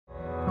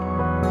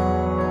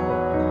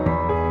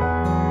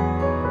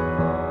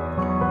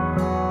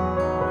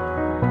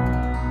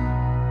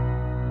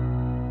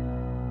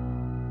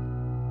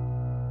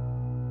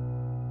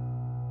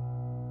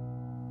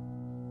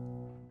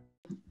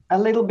a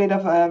little bit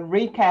of a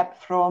recap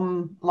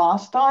from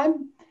last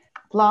time.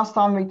 Last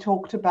time we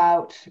talked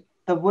about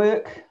the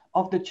work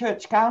of the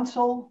Church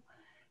Council.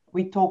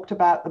 We talked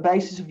about the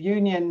basis of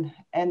union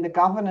and the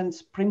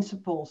governance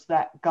principles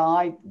that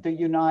guide the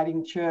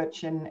uniting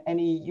church and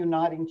any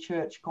uniting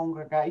church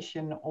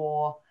congregation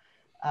or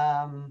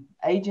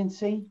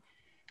agency.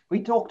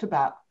 We talked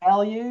about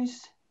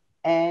values,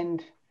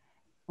 and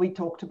we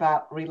talked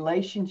about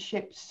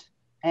relationships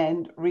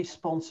and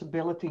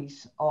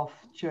responsibilities of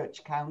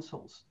church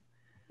councils.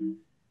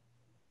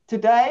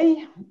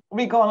 Today,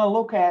 we're going to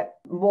look at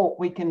what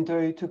we can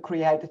do to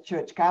create a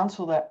church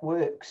council that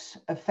works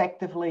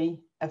effectively,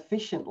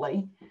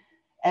 efficiently,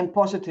 and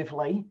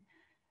positively,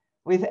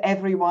 with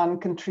everyone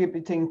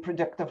contributing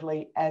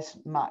productively as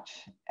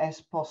much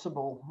as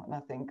possible. And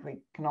I think we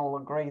can all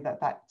agree that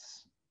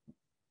that's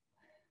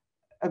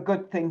a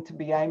good thing to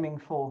be aiming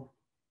for.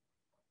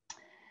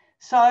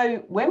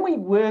 So when we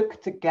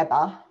work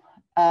together,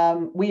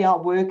 we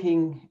are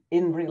working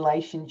in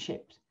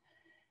relationships.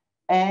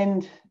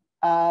 And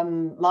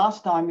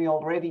last time we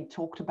already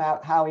talked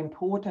about how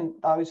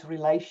important those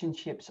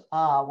relationships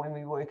are when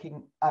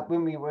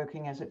we're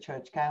working as a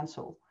church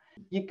council.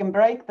 You can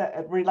break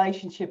the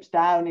relationships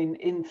down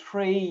in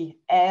three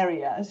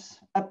areas: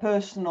 a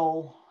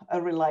personal, a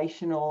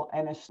relational,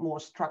 and a more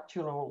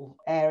structural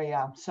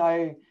area.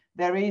 So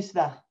there is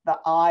the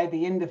I,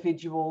 the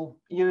individual,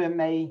 you and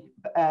me,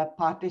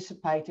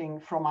 participating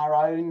from our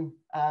own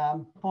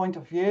point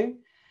of view.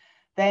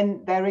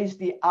 Then there is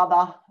the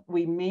other.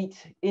 We meet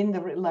in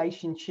the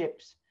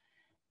relationships,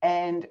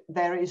 and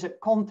there is a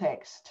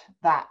context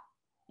that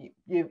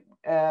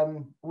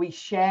we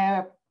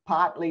share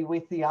partly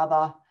with the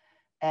other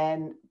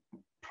and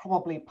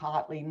probably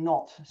partly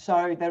not.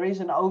 So there is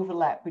an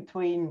overlap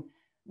between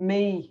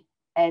me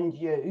and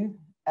you,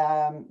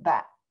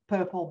 that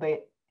purple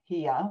bit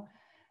here,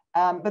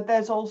 but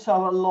there's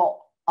also a lot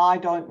I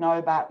don't know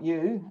about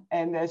you,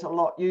 and there's a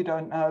lot you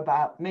don't know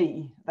about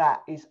me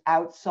that is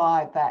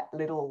outside that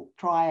little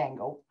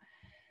triangle.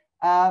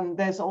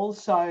 There's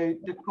also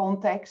the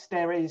context.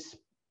 There is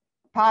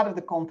part of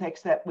the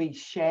context that we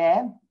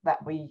share,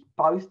 that we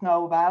both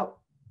know about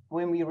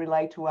when we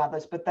relate to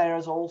others, but there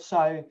is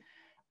also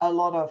a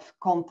lot of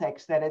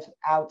context that is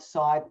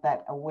outside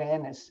that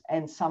awareness,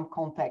 and some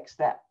context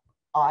that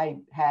I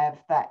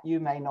have that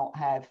you may not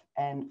have,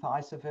 and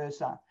vice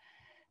versa.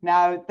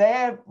 Now,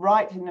 they're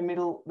right in the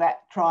middle,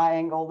 that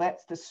triangle,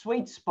 that's the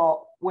sweet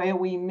spot where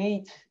we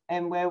meet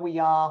and where we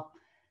are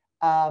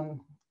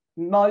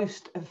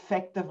most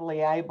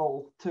effectively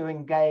able to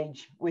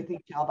engage with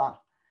each other,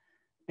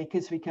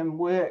 because we can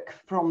work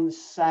from the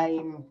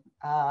same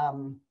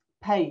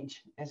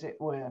page, as it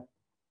were.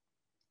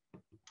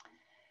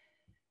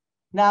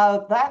 Now,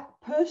 that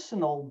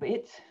personal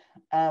bit,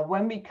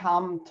 when we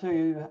come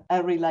to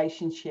a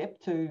relationship,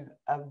 to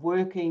a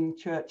working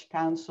church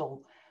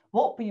council,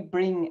 what we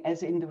bring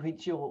as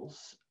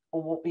individuals,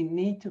 or what we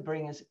need to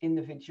bring as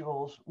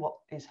individuals, what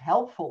is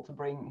helpful to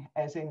bring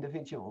as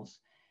individuals,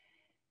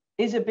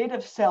 is a bit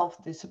of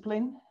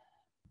self-discipline,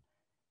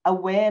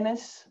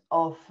 awareness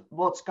of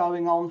what's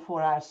going on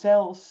for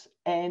ourselves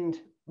and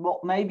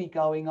what may be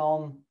going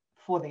on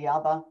for the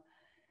other,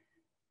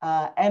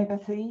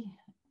 empathy,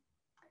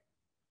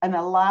 and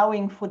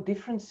allowing for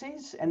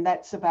differences. And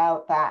that's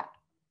about that,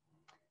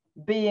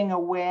 being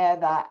aware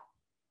that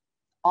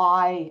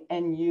I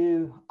and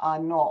you are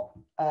not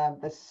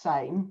the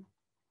same.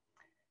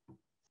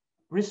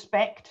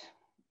 Respect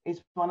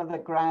is one of the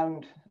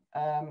ground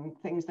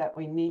things that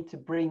we need to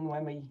bring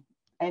when we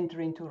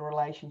enter into a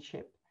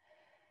relationship.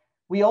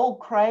 We all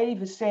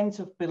crave a sense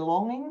of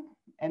belonging,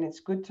 and it's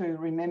good to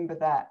remember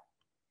that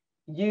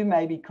you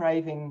may be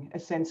craving a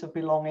sense of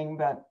belonging,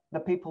 but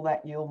the people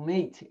that you'll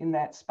meet in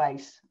that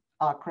space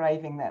are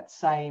craving that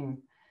same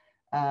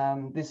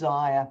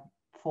desire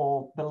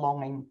for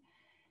belonging,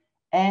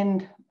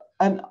 and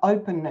an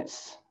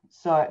openness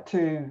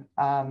to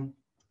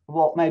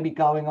what may be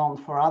going on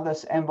for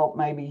others and what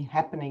may be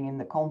happening in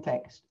the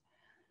context.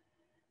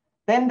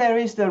 Then there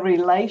is the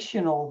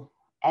relational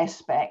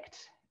aspect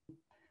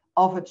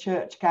of a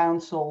church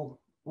council,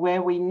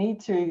 where we need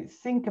to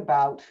think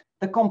about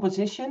the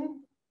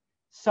composition.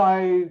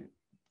 So,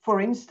 for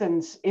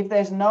instance, if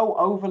there's no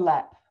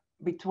overlap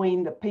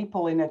between the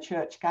people in a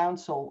church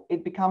council,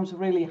 it becomes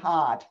really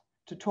hard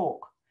to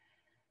talk.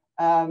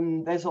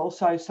 There's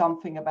also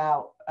something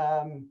about,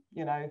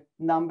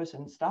 numbers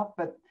and stuff,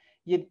 but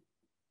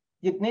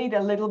you'd need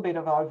a little bit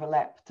of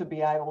overlap to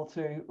be able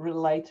to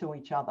relate to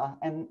each other.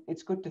 And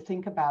it's good to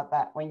think about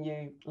that when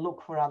you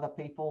look for other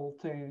people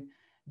to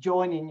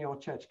join in your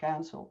church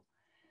council.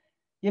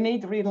 You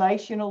need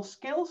relational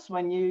skills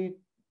when you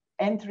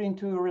enter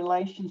into a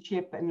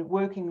relationship, and a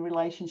working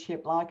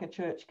relationship like a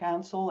church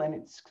council, and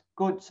it's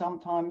good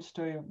sometimes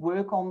to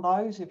work on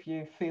those if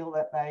you feel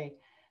that they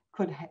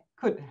could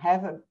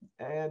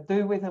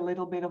do with a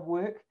little bit of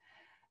work.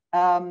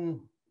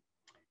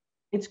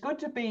 It's good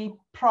to be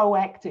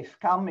proactive,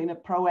 come in a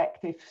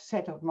proactive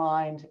set of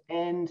mind,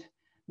 and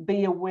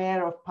be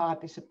aware of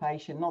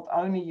participation, not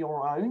only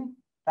your own,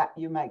 that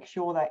you make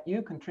sure that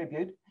you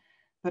contribute,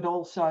 but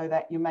also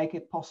that you make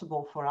it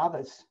possible for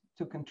others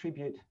to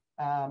contribute,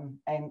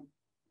 and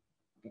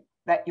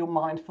that you're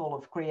mindful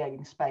of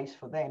creating space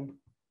for them.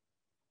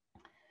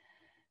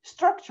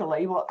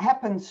 Structurally, what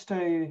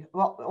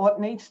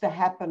needs to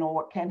happen, or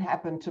what can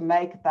happen to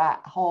make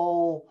that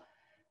whole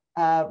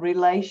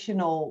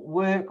relational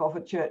work of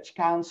a church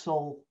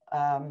council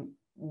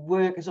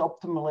work as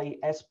optimally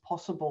as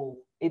possible.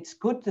 It's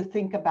good to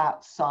think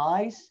about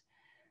size.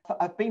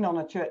 I've been on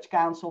a church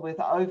council with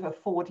over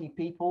 40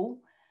 people.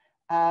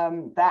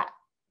 That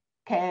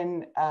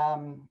can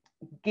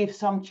give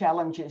some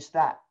challenges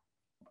that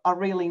are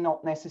really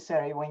not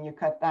necessary. When you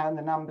cut down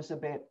the numbers a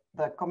bit,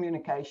 the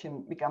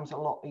communication becomes a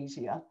lot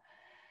easier.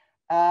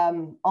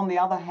 On the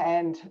other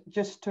hand,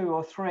 just 2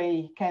 or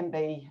 3 can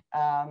be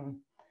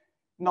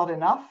not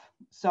enough.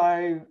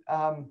 So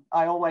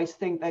I always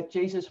think that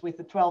Jesus with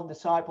the 12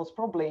 disciples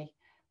probably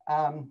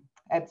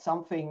had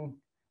something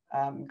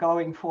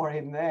going for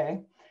him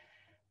there.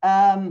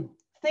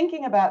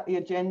 Thinking about the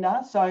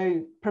agenda,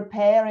 so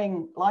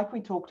preparing, like we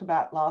talked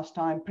about last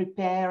time,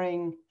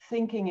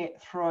 thinking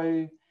it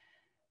through,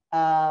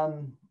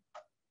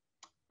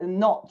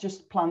 not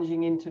just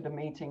plunging into the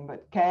meeting,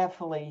 but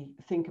carefully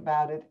think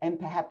about it, and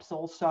perhaps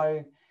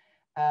also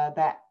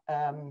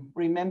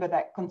remember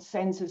that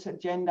consensus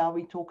agenda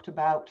we talked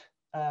about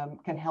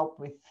can help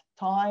with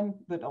time,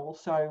 but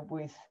also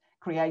with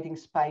creating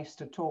space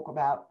to talk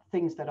about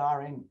things that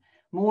are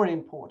more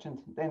important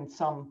than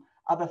some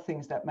other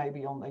things that may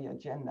be on the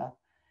agenda.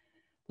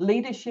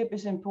 Leadership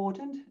is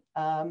important.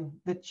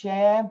 The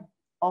chair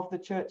of the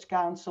church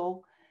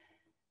council,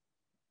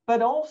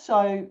 but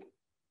also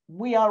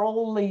we are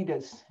all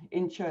leaders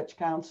in church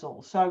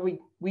council. So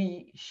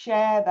we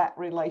share that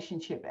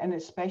relationship, and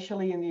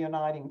especially in the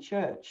Uniting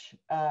Church,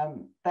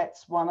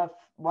 that's one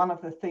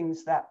of the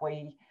things that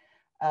we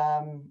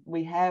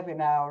have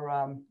in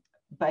our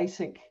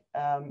basic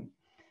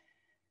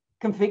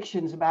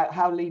convictions about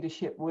how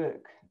leadership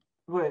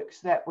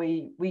works, that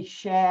we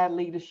share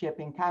leadership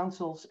in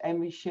councils, and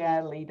we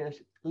share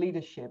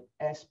leadership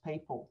as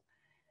people.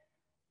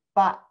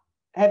 But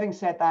having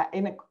said that,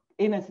 in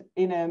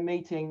a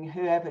meeting,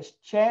 whoever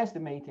chairs the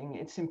meeting,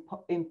 it's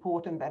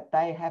important that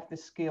they have the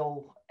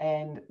skill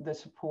and the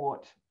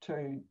support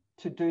to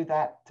do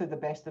that to the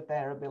best of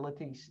their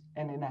abilities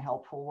and in a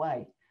helpful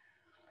way.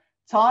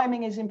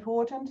 Timing is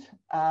important.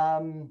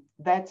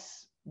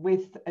 That's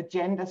with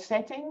agenda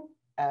setting,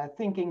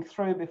 thinking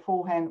through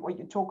beforehand what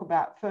you talk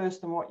about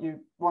first and what you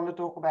want to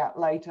talk about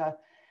later,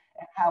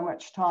 and how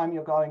much time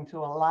you're going to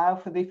allow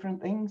for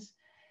different things.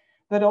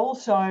 But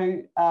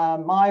also,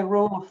 my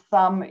rule of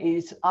thumb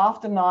is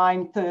after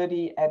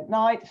 9:30 at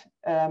night.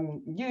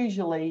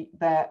 Usually,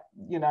 that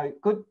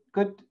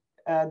good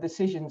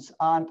decisions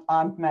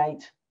aren't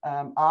made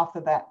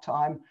after that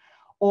time,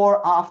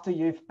 or after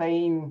you've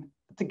been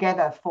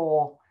together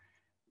for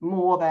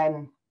more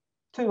than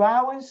 2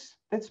 hours.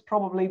 That's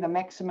probably the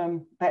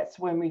maximum. That's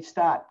when we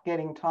start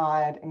getting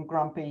tired and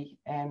grumpy,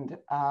 and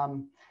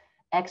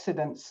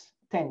accidents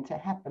tend to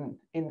happen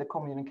in the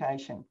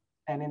communication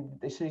and in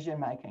the decision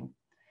making.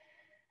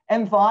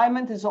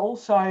 Environment is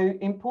also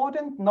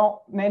important.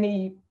 Not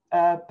many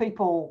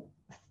people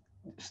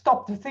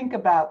stop to think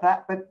about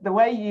that, but the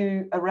way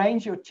you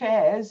arrange your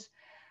chairs,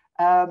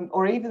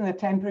 or even the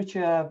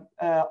temperature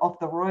of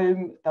the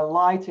room, the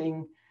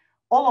lighting,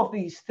 all of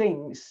these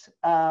things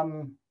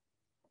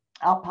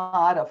are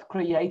part of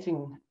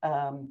creating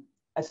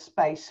a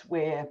space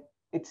where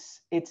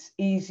it's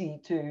easy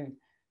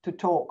to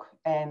talk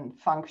and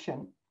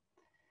function.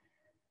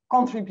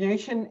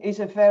 Contribution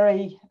is a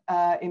very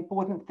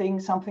important thing,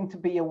 something to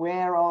be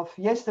aware of.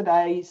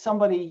 Yesterday,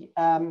 somebody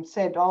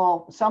said,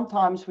 oh,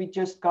 sometimes we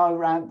just go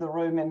around the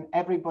room and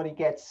everybody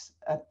gets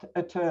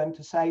a turn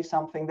to say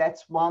something.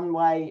 That's one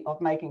way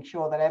of making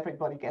sure that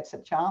everybody gets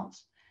a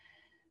chance.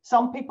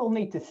 Some people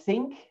need to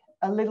think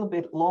a little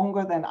bit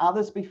longer than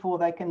others before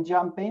they can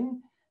jump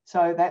in.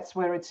 So that's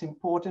where it's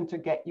important to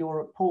get your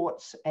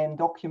reports and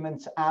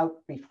documents out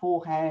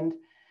beforehand.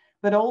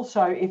 But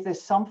also, if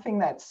there's something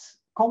that's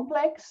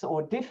complex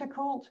or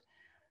difficult,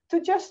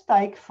 to just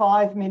take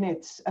 5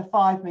 minutes, a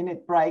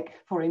 5-minute break,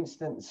 for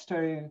instance,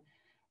 to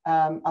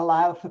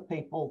allow for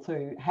people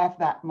to have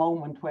that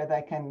moment where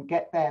they can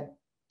get their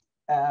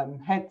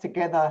head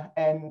together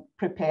and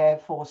prepare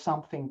for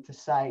something to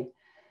say.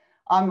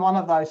 I'm one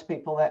of those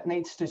people that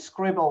needs to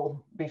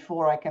scribble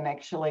before I can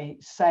actually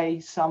say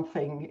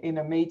something in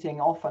a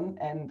meeting often.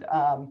 And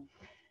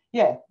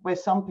where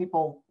some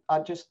people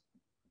are just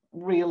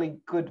really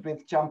good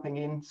with jumping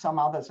in, some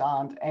others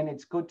aren't, and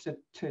it's good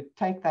to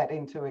take that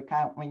into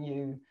account when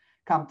you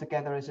come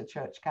together as a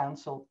church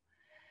council.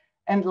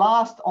 And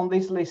last on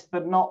this list,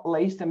 but not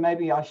least, and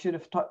maybe I should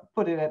have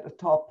put it at the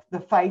top,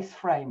 the faith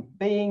frame,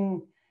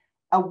 being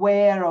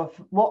aware of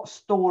what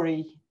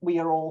story we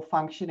are all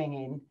functioning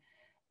in,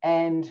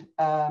 and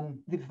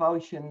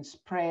devotions,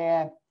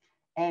 prayer,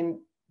 and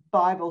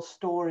Bible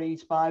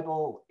stories,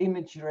 Bible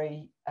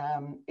imagery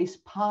is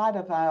part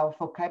of our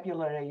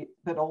vocabulary,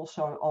 but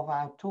also of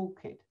our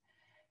toolkit.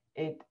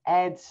 it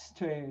adds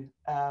to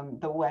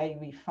the way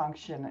we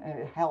function, and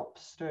it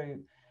helps to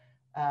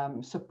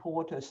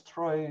support us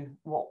through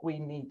what we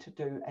need to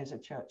do as a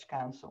church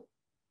council.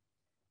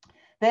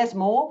 There's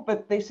more,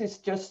 but this is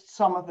just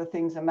some of the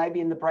things, and maybe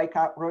in the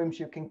breakout rooms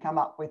you can come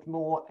up with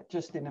more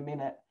just in a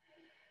minute.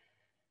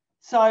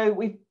 So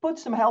we've put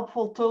some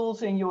helpful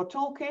tools in your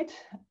toolkit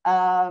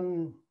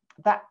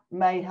that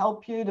may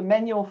help you. The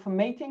manual for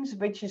meetings,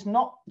 which is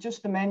not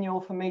just a manual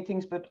for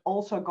meetings, but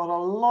also got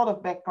a lot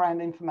of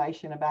background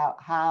information about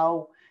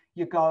how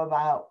you go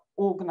about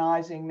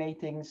organizing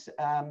meetings,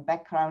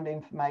 background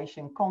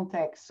information,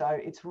 context. So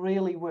it's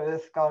really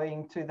worth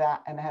going to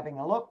that and having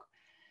a look.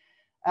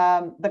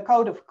 The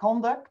code of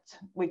conduct,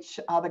 which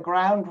are the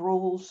ground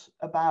rules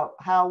about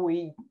how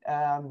we,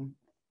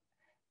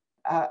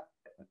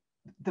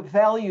 the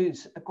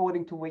values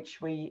according to which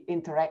we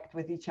interact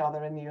with each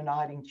other in the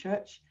uniting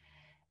church.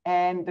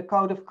 And the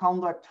code of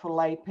conduct for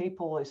lay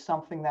people is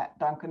something that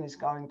Duncan is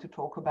going to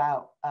talk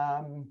about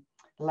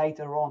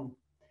later on.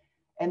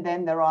 And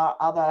then there are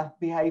other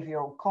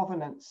behavioral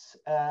covenants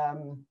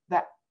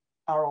that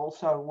are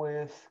also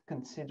worth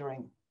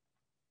considering.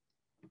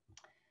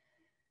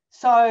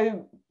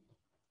 So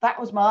that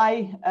was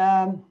my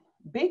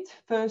bit.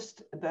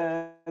 First,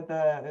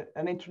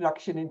 an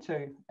introduction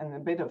into and a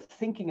bit of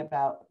thinking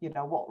about, you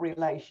know, what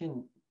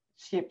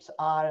relationships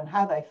are and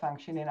how they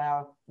function in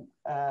our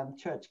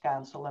church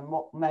council, and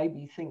what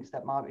maybe things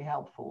that might be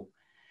helpful.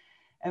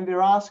 And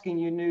we're asking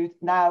you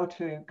now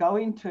to go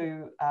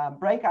into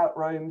breakout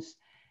rooms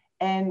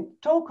and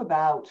talk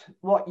about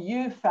what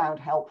you found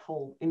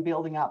helpful in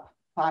building up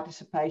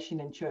participation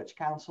in church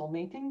council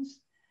meetings,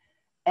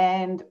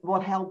 and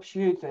what helps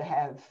you to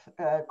have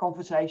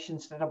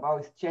conversations that are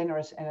both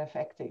generous and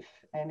effective.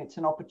 And it's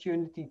an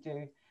opportunity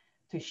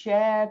to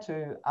share,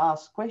 to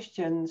ask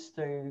questions,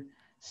 to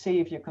see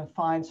if you can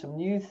find some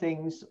new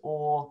things,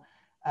 or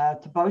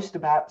to boast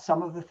about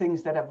some of the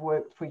things that have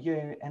worked for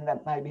you and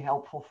that may be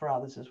helpful for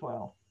others as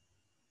well.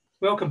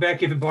 Welcome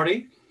back,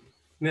 everybody.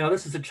 Now,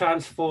 this is a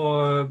chance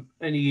for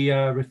any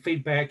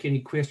feedback,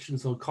 any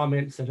questions or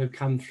comments that have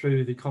come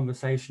through the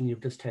conversation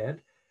you've just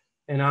had.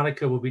 And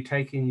Anneke will be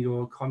taking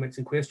your comments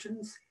and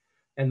questions.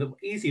 And the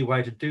easy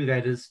way to do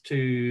that is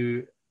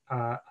to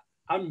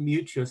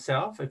unmute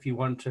yourself if you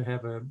want to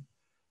have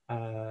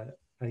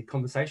a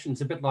conversation.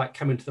 It's a bit like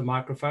coming to the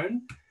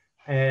microphone,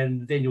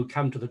 and then you'll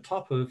come to the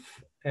top of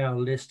our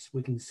list.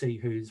 We can see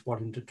who's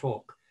wanting to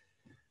talk.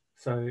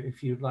 So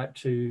if you'd like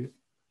to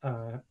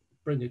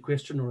bring a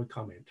question or a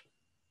comment.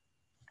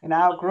 In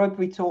our group,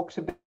 we talked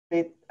a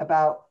bit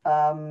about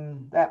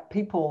that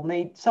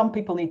some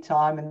people need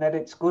time, and that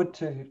it's good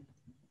to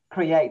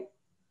create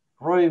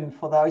room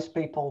for those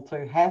people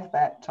to have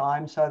that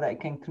time so they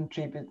can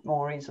contribute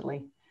more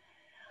easily.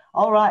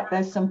 All right,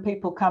 there's some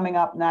people coming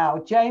up now.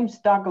 James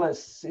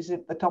Douglas is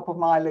at the top of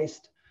my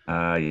list.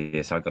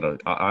 Yes,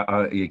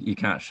 you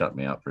can't shut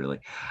me up, really.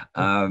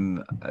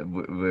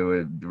 We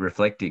were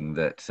reflecting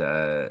that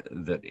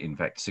in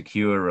fact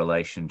secure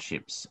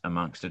relationships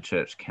amongst a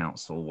church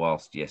council,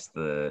 whilst yes,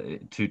 the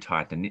too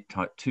tight a knit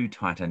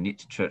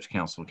church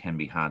council can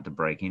be hard to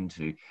break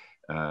into,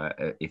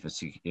 if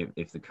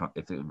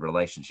the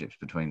relationships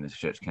between the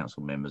church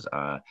council members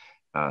are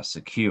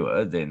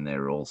secure, then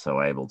they're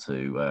also able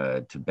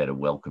to better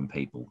welcome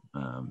people.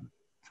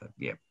 So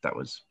yeah, that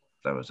was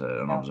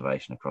an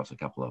observation across a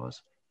couple of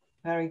us.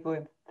 Very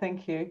good.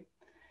 Thank you.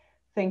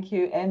 Thank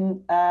you.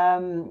 And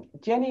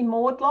Jenny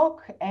Maudlock,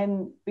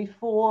 and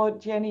before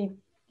Jenny,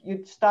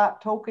 you'd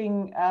start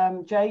talking,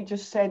 Jay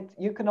just said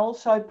you can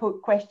also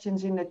put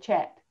questions in the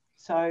chat.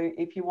 So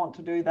if you want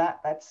to do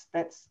that,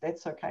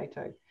 that's okay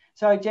too.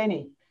 So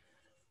Jenny.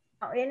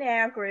 In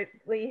our group,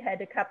 we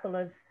had a couple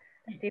of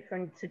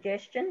different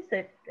suggestions.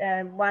 That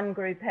one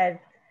group had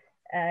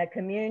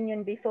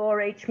communion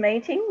before each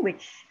meeting,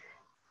 which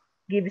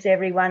gives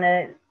everyone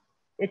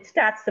it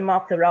starts them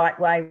off the right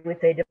way with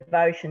their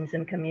devotions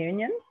and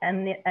communion.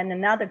 And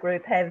another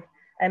group have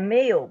a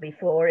meal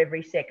before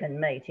every second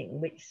meeting,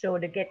 which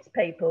sort of gets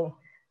people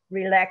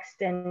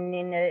relaxed and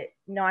in a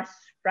nice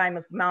frame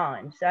of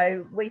mind.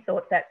 So we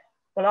thought that,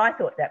 well, I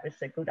thought that was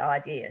a good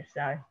idea.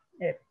 So,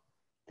 yeah.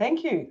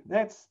 Thank you.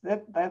 They're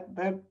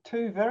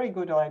two very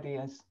good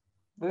ideas,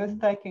 worth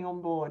taking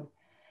on board.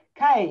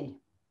 Kay.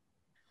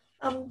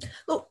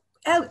 Look,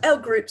 our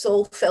groups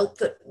all felt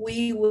that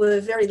we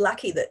were very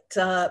lucky that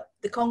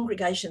the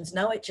congregations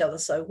know each other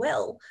so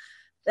well,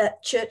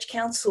 that church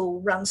council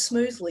runs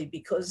smoothly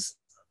because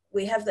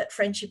we have that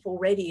friendship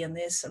already and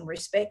there's some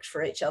respect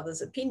for each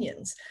other's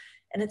opinions.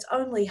 And it's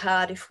only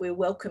hard if we're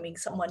welcoming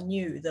someone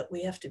new that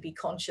we have to be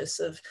conscious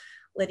of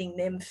letting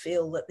them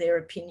feel that their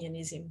opinion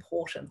is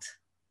important.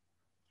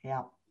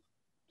 Yeah.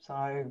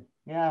 So,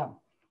 yeah,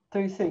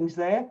 two things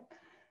there.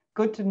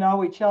 Good to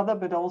know each other,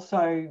 but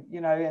also,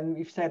 you know, and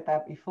we've said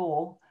that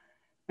before,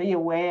 be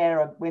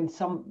aware of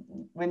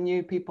when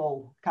new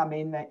people come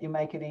in, that you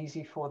make it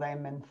easy for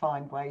them and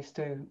find ways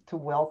to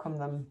welcome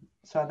them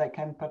so they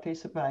can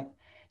participate.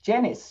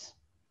 Janice.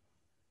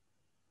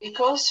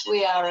 Because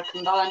we are a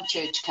combined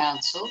church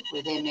council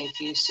with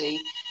MFUC,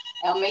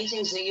 Our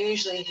meetings are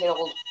usually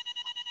held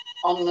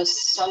on the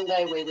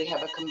Sunday where we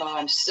have a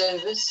combined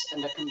service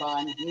and a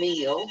combined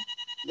meal,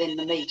 then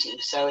the meeting.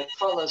 So it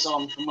follows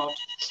on from what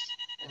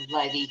a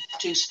lady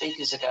 2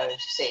 speakers ago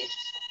said.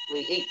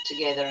 We eat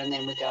together and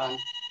then we go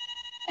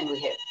and we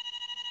have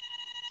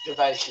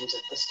devotions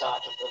at the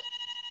start of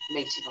the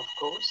meeting, of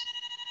course.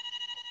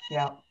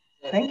 Yeah,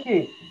 thank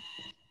you.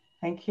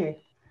 Thank you.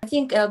 I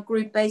think our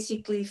group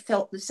basically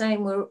felt the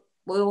same. We're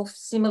all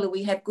similar.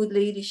 We have good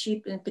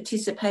leadership and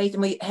participate,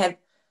 and we have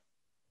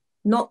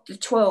not the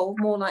 12,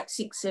 more like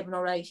 6, 7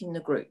 or 8 in the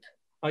group.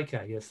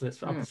 Okay, yes,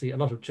 that's obviously a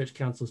lot of church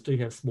councils do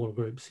have smaller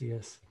groups,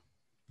 yes.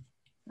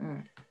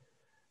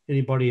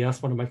 Anybody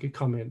else want to make a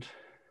comment?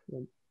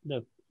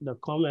 The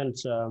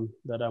comments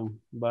that I'm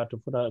about to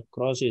put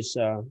across is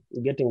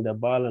getting the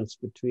balance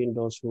between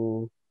those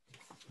who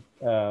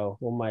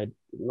might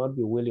not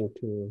be willing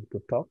to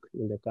talk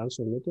in the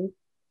council meeting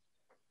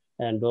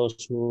and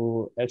those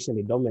who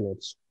actually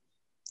dominates.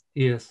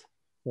 Yes.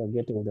 So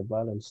getting the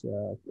balance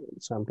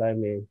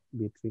sometimes may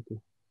be tricky.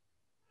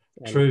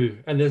 True,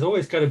 and there's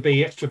always going to be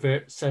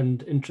extroverts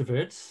and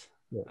introverts,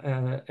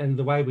 and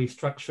the way we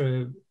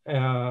structure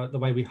the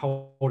way we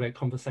hold our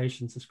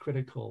conversations is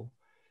critical.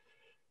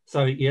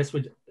 So yes,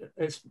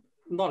 it's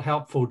not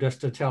helpful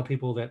just to tell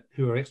people that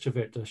who are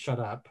extrovert to shut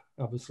up.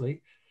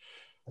 Obviously,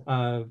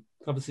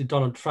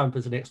 Donald Trump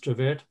is an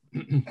extrovert,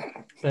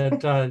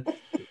 but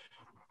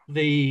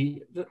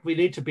we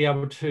need to be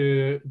able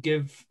to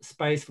give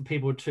space for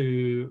people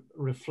to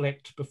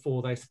reflect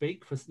before they speak.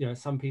 Because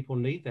some people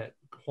need that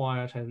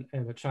quiet and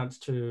a chance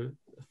to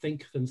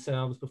think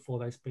themselves before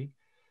they speak.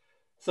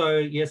 So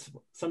yes,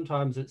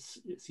 sometimes it's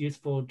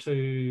useful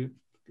to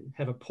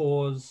have a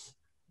pause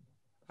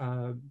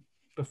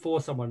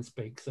before someone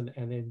speaks and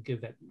then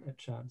give that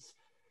chance.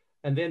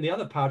 And then the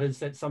other part is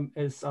that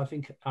as I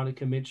think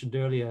Anneke mentioned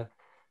earlier,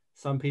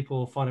 some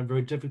people find it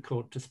very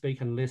difficult to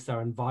speak unless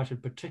they're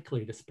invited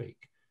particularly to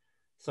speak.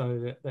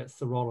 So that's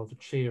the role of the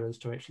chair, is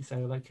to actually say,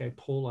 well, okay,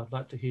 Paul, I'd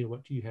like to hear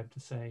what you have to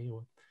say,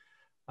 or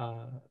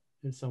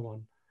and so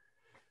on.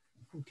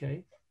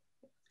 Okay,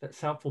 that's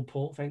helpful,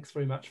 Paul. Thanks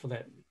very much for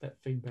that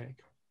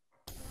feedback.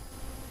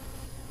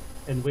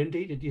 And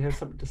Wendy, did you have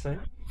something to say?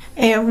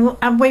 Yeah,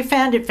 we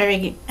found it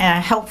very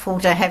helpful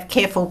to have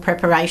careful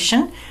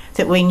preparation,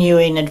 that we knew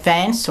in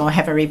advance, or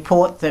have a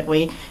report that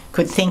we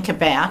could think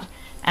about,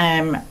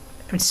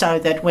 so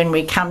that when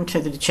we come to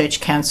the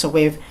Church Council,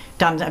 we've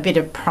done a bit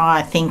of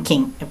prior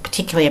thinking,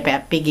 particularly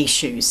about big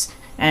issues,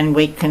 and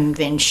we can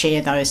then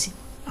share those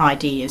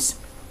ideas.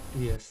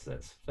 Yes,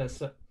 that's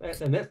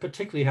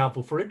particularly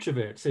helpful for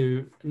introverts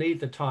who need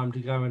the time to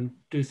go and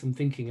do some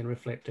thinking and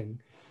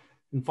reflecting,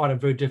 and find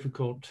it very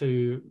difficult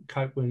to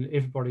cope when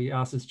everybody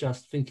else is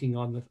just thinking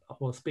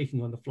or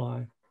speaking on the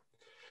fly.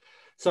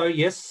 So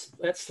yes,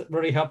 that's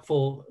really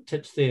helpful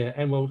tips there,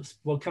 and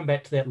we'll come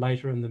back to that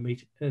later in the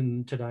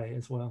meeting today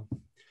as well.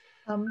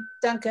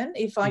 Duncan,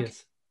 if I could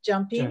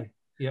jump in. Jay,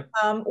 yep.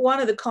 One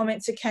of the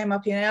comments that came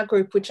up in our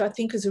group, which I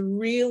think is a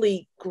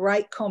really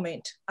great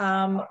comment,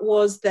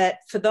 was that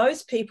for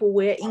those people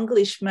where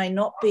English may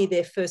not be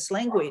their first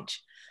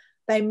language,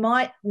 they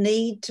might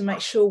need to make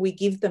sure we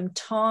give them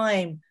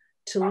time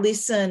to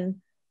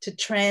listen, to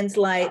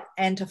translate,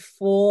 and to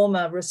form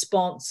a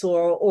response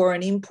or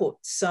an input.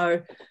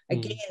 So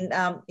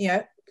again,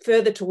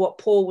 further to what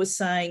Paul was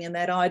saying, and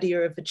that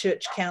idea of a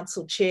church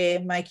council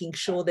chair making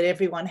sure that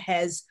everyone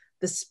has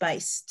the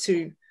space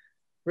to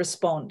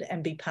respond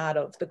and be part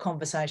of the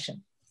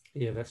conversation.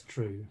 Yeah, that's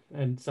true.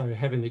 And so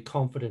having the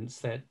confidence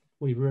that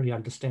we really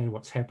understand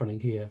what's happening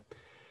here.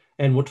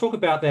 And we'll talk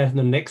about that in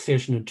the next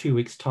session in 2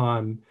 weeks'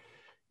 time,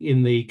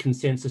 in the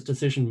consensus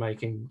decision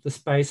making, the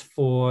space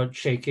for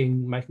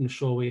checking, making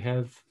sure we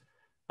have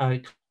a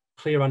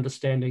clear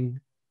understanding,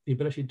 the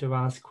ability to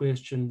ask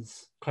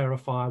questions,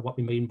 clarify what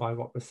we mean by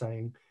what we're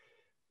saying.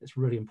 It's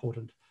really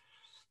important.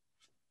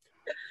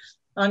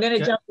 I'm going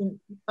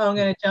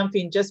to jump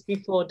in just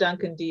before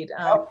Duncan did.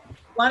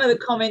 One of the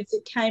comments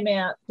that came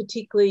out,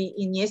 particularly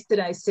in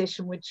yesterday's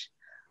session, which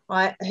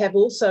I have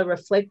also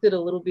reflected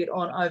a little bit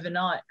on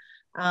overnight,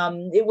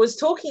 it was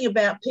talking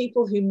about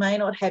people who may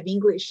not have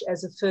English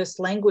as a first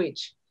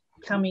language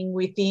coming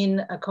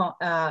within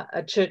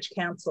a church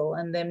council,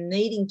 and them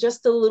needing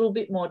just a little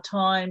bit more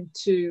time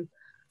to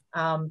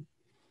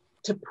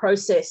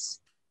process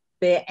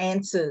their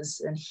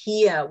answers and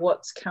hear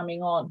what's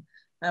coming on.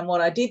 And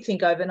what I did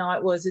think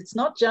overnight was, it's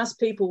not just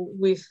people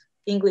with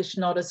English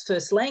not as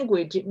first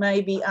language, it may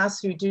be us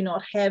who do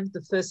not have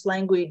the first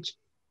language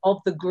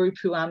of the group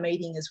who are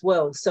meeting as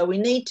well. So we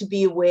need to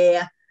be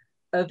aware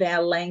of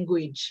our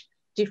language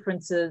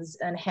differences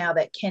and how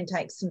that can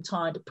take some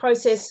time to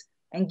process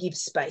and give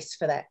space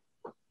for that.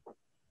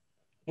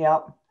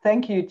 Yeah,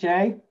 thank you,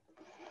 Jay.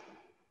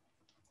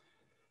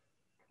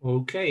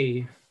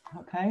 Okay.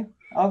 Okay,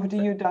 over to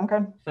you,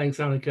 Duncan. Thanks,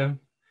 Anneke.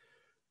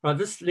 Right,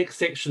 this next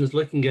section is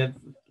looking at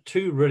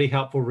 2 really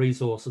helpful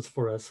resources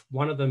for us.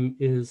 One of them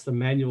is the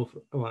manual,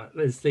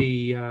 is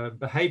the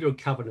behavioural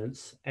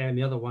covenants, and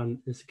the other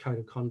one is the code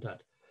of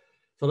conduct.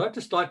 So I'd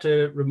just like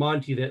to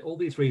remind you that all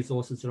these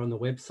resources are on the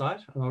website,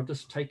 and I'll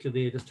just take you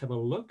there, just have a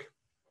look.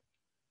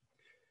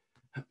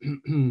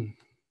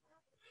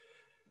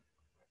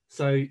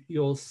 So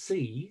you'll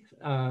see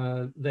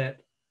that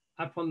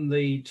up on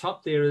the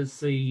top there is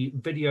the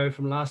video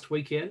from last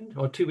weekend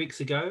or 2 weeks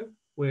ago,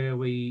 where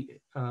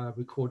we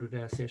recorded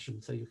our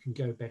session, so you can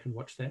go back and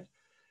watch that.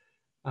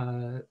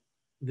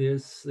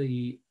 There's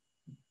the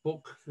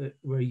book that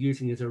we're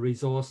using as a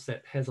resource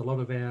that has a lot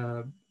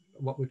of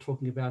what we're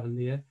talking about in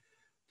there.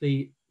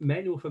 The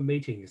manual for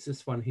meetings,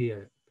 this one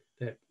here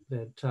that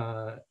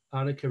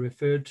Anneke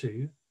referred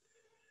to,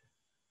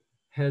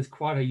 has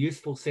quite a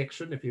useful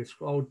section. If you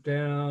scroll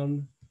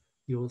down,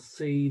 you'll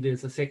see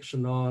there's a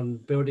section on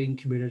building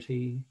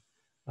community,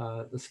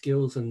 the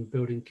skills in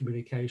building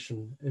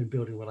communication and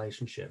building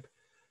relationship.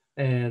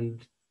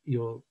 And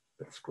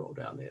let's scroll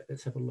down there,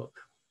 let's have a look.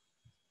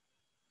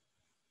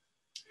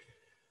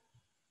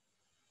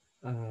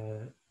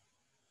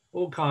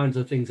 All kinds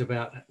of things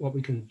about what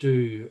we can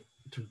do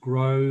to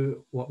grow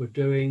what we're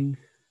doing,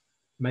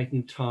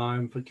 making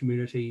time for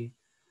community,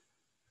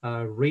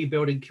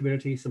 rebuilding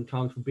community.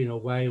 Sometimes we've been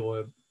away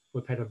or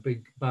we've had a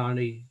big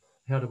barney.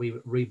 How do we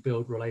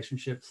rebuild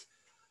relationships?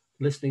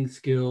 Listening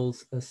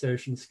skills,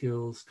 assertion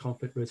skills,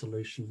 conflict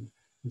resolution,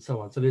 and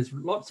so on. So there's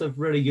lots of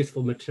really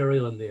useful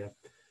material in there.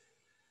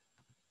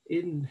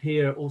 In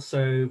here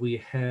also we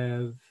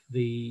have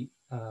a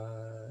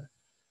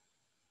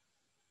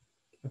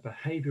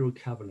behavioural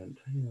covenant.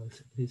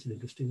 Here's an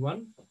interesting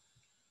one.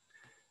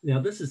 Now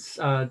this is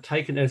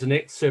taken as an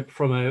excerpt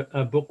from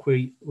a book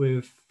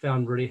we've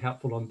found really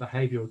helpful on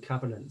behavioural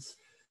covenants.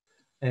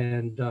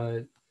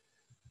 And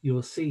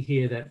you'll see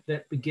here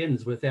that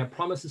begins with our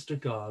promises to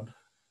God,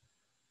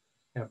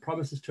 our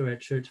promises to our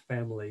church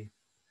family,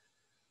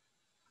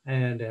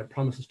 and our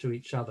promises to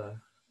each other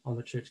on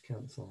the church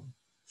council.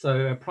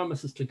 So our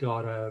promises to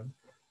God are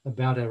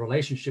about our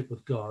relationship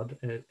with God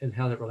and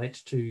how that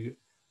relates to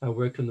our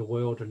work in the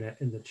world and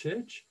in the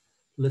church,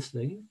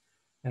 listening.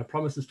 Our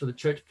promises to the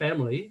church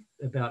family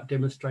about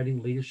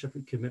demonstrating leadership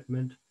and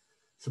commitment,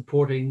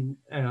 supporting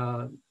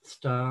our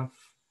staff,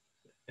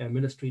 our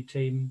ministry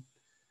team,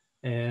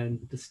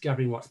 and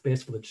discovering what's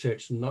best for the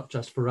church, and not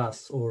just for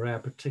us or our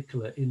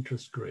particular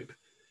interest group.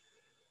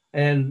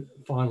 And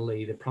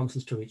finally, the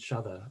promises to each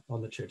other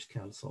on the church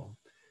council,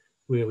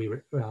 where we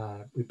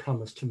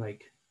promise to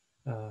make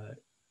a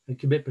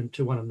commitment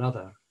to one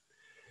another.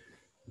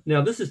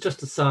 Now, this is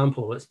just a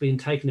sample. It's been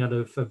taken out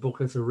of a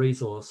book as a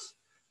resource,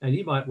 and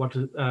you might want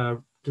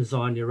to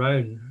design your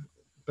own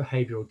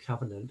behavioural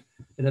covenant.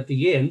 And at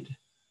the end,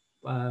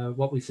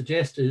 what we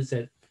suggest is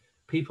that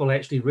people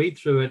actually read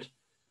through it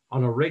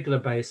on a regular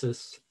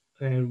basis.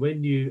 And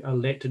when you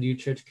elect a new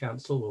church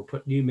council or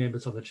put new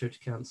members on the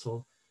church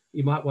council,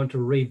 you might want to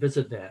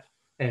revisit that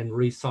and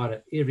recite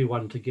it,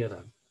 everyone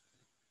together.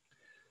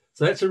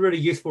 So that's a really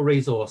useful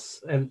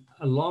resource. And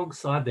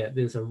alongside that,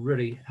 there's a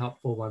really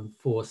helpful one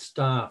for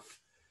staff,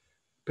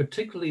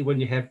 particularly when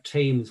you have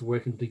teams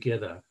working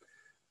together.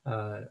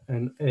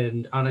 And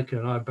Anneke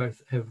and I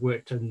both have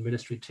worked in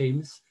ministry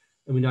teams,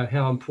 and we know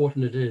how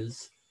important it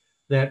is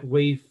that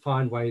we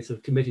find ways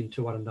of committing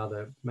to one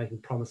another, making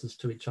promises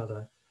to each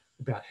other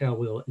about how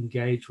we'll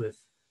engage with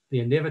the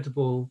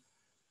inevitable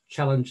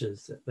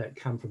challenges that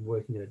come from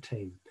working in a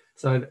team.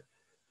 So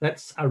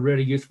that's a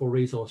really useful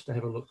resource to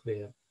have a look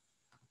there.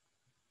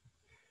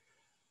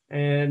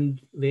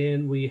 And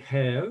then we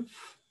have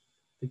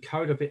the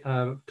Code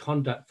of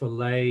Conduct for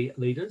Lay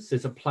Leaders.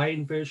 There's a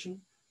plain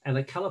version and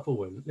a colourful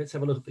one. Let's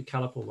have a look at the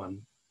colourful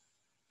one.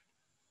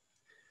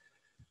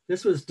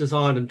 This was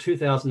designed in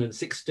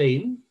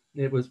 2016.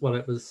 It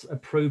was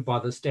approved by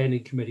the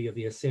Standing Committee of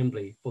the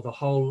Assembly for the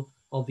whole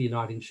of the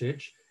Uniting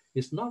Church.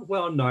 It's not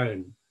well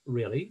known,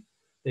 really.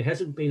 There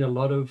hasn't been a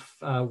lot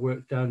of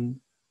work done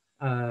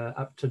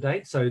up to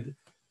date. So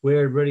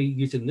we're really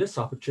using this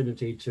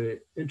opportunity to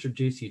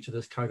introduce you to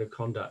this code of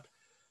conduct,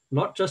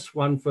 not just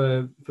one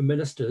for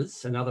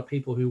ministers and other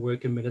people who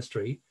work in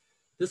ministry.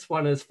 This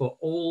one is for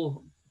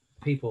all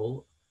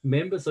people,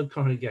 members of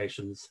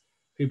congregations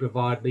who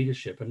provide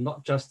leadership, and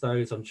not just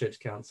those on church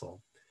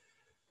council.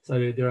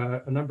 So there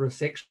are a number of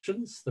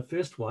sections. The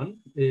first one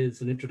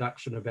is an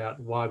introduction about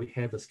why we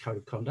have this code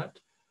of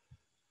conduct.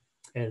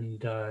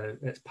 And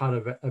that's part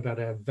of about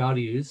our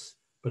values,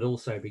 but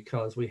also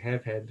because we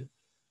have had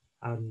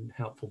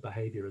unhelpful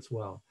behavior as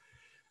well.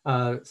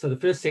 So the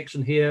first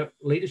section here,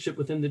 leadership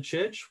within the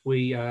church.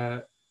 We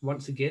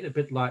once again, a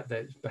bit like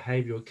that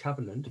behavioural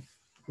covenant,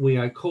 we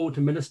are called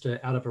to minister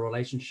out of a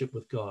relationship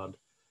with God.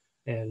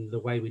 And the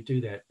way we do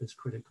that is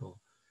critical.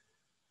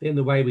 Then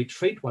the way we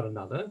treat one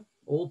another,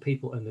 all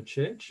people in the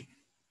church,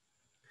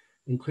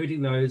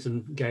 including those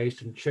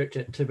engaged in church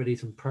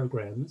activities and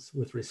programs,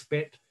 with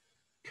respect,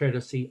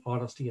 courtesy,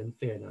 honesty, and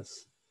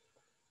fairness.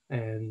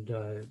 And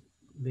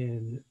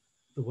then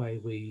the way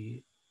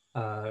we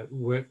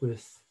work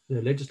with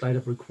the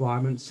legislative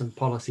requirements and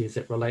policies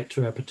that relate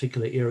to our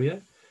particular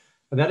area.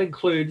 And that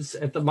includes,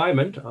 at the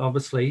moment,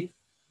 obviously,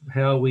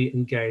 how we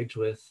engage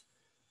with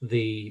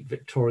the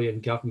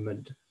Victorian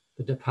government,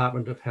 the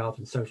Department of Health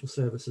and Social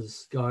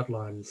Services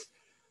guidelines.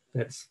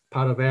 That's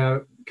part of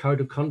our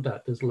code of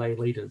conduct as lay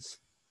leaders.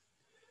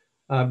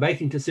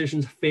 Making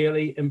decisions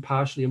fairly,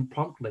 impartially and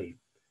promptly,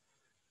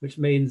 which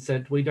means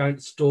that we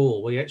don't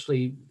stall. We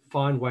actually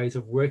find ways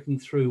of working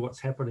through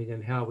what's happening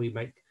and how we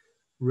make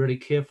really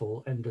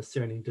careful and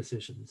discerning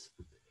decisions.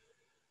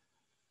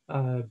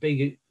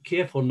 Being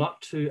careful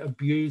not to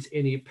abuse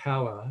any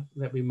power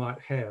that we might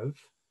have,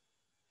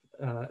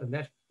 and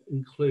that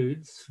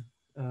includes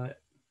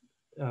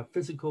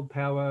physical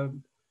power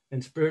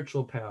and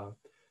spiritual power,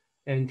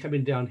 and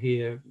coming down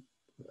here,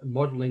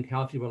 modeling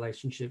healthy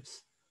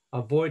relationships,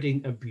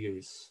 avoiding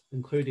abuse,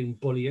 including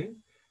bullying.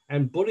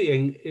 And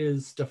bullying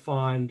is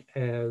defined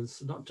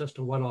as not just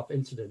a one-off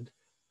incident,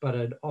 but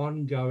an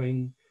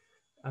ongoing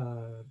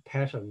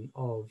pattern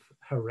of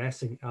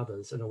harassing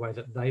others in a way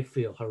that they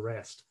feel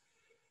harassed.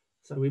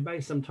 So we may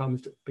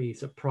sometimes be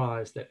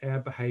surprised that our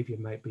behavior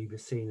may be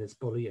seen as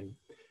bullying.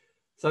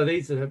 So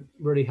these are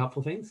really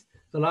helpful things.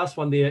 The last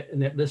one there in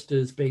that list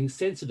is being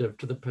sensitive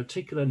to the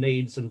particular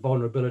needs and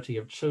vulnerability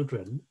of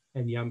children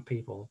and young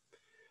people.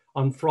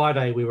 On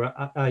Friday,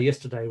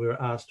 yesterday, we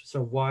were asked,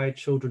 so why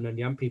children and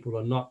young people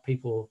are not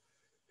people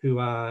who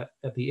are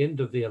at the end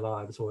of their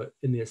lives or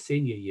in their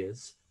senior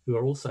years who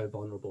are also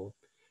vulnerable?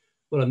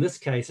 Well, in this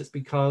case, it's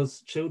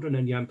because children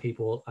and young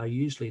people are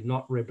usually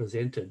not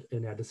represented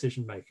in our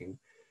decision making.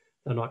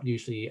 They're not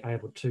usually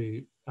able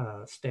to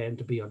stand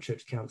to be on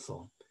church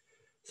council.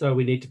 So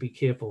we need to be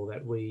careful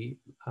that we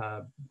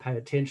pay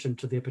attention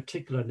to their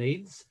particular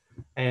needs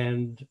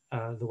and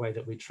the way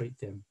that we treat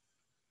them.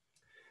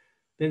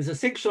 There's a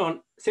section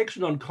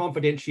on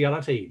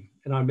confidentiality.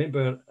 And I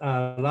remember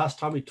last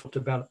time we talked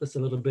about this a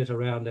little bit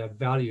around our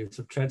values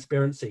of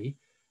transparency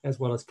as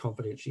well as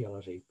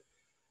confidentiality.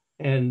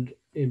 And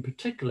in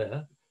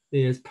particular,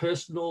 there's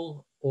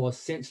personal or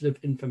sensitive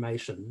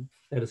information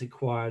that is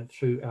acquired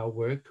through our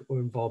work or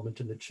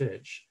involvement in the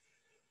church.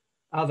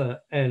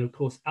 Other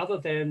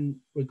than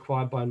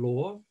required by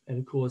law, and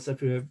of course,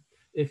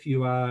 if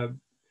you are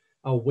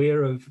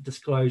aware of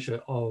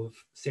disclosure of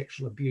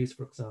sexual abuse,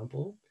 for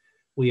example,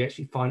 we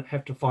actually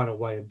have to find a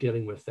way of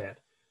dealing with that,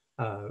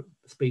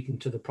 speaking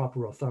to the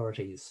proper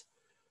authorities.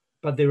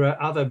 But there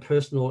are other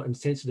personal and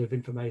sensitive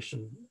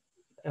information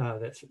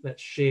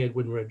that's shared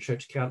when we're in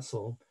church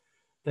council.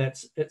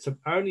 It's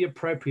only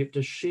appropriate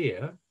to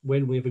share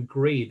when we've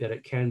agreed that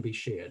it can be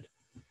shared.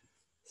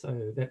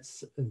 So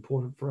that's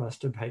important for us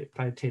to pay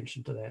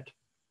attention to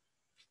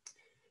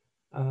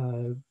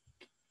that.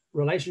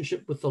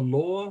 Relationship with the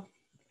law,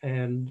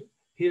 and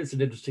here's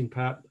an interesting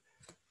part,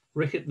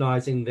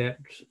 recognizing that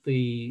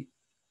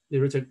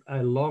there is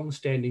a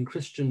long-standing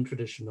Christian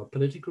tradition of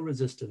political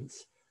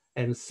resistance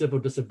and civil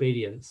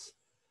disobedience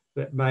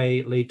that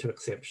may lead to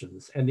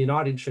exceptions. And the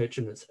Uniting Church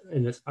in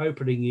its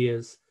opening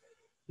years,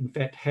 in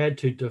fact, had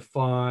to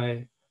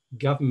defy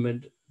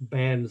government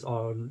bans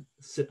on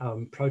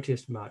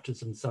protest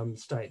marches in some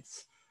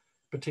states,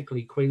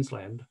 particularly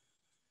Queensland,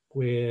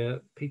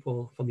 where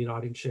people from the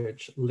Uniting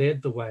Church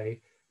led the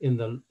way in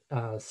the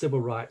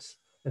civil rights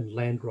and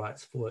land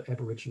rights for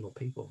Aboriginal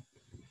people.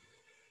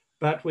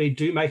 But we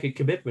do make a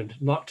commitment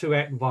not to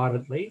act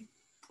violently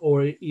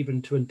or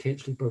even to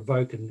intentionally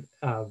provoke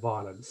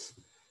violence.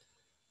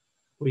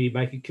 We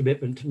make a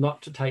commitment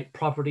not to take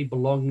property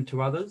belonging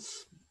to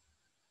others,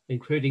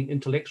 including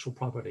intellectual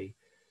property.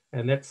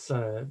 And that's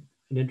an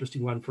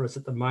interesting one for us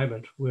at the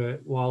moment, where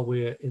while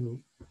we're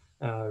in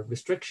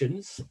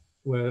restrictions,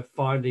 we're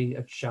finding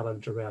a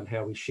challenge around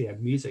how we share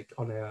music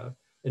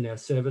in our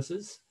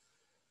services.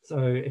 So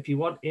if you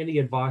want any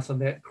advice on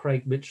that,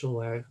 Craig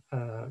Mitchell, our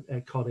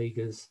colleague,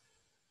 is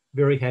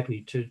very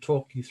happy to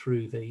talk you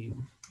through the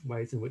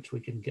ways in which we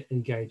can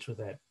engage with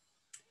that.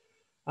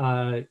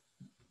 It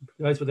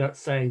goes without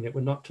saying that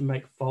we're not to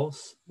make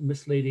false,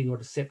 misleading or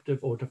deceptive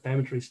or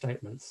defamatory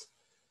statements.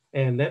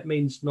 And that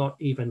means not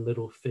even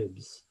little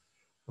fibs.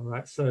 All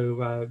right,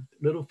 so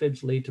little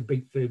fibs lead to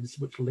big fibs,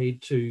 which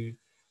lead to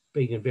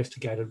being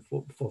investigated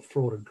for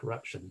fraud and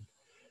corruption,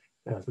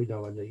 as we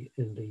know in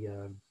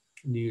the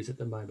news at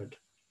the moment.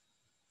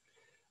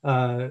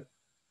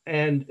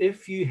 And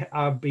if you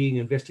are being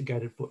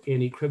investigated for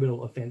any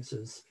criminal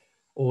offences,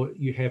 or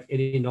you have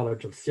any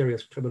knowledge of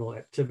serious criminal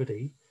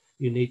activity,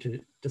 you need to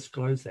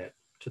disclose that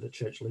to the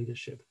church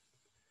leadership.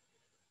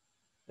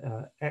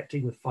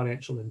 Acting with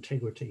financial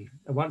integrity.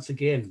 And once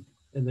again,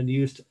 in the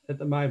news at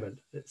the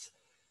moment,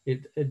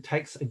 it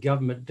takes a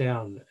government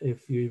down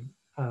if you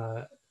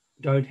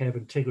don't have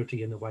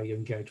integrity in the way you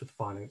engage with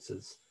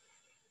finances.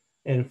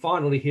 And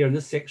finally, here in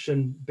this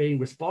section, being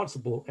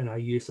responsible in our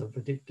use of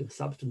addictive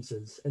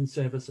substances and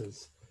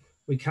services.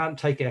 We can't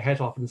take our hat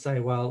off and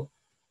say, well,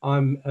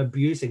 I'm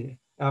abusing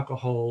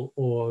alcohol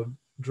or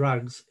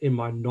drugs in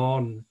my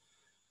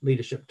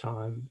non-leadership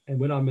time. And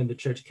when I'm in the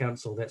church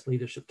council, that's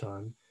leadership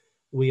time.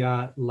 We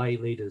are lay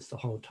leaders the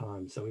whole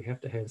time. So we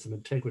have to have some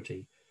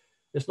integrity.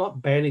 It's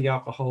not banning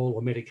alcohol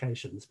or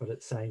medications, but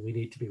it's saying we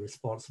need to be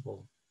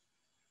responsible.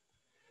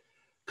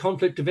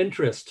 Conflict of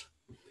interest.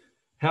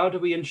 How do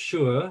we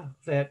ensure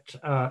that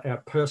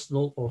our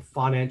personal or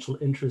financial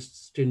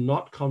interests do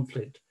not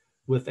conflict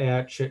with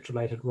our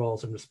church-related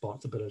roles and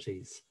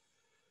responsibilities?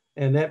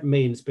 And that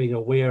means being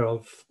aware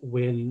of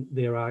when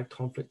there are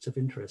conflicts of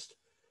interest.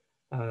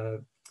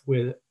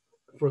 Where,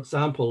 for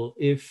example,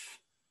 if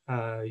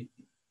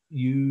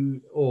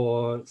you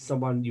or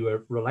someone you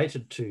are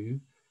related to,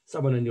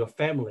 someone in your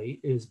family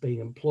is being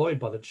employed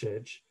by the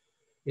church,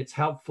 it's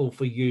helpful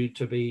for you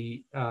to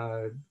be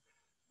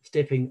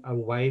stepping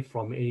away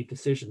from any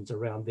decisions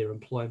around their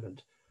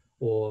employment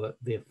or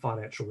their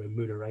financial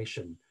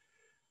remuneration.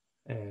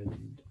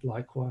 And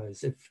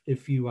likewise,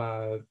 if you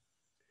are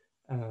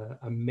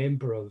a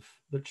member of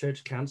the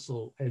church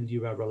council and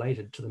you are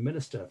related to the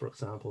minister, for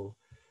example,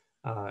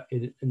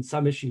 in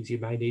some issues you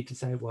may need to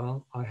say,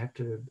 well, I have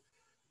to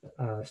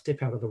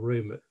step out of the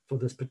room for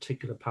this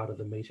particular part of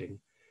the meeting.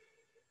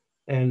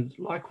 And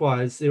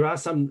likewise, there are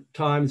some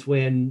times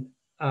when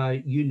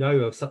you know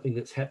of something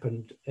that's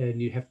happened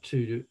and you have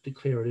to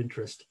declare an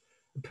interest,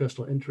 a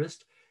personal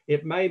interest.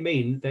 It may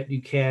mean that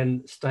you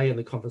can stay in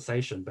the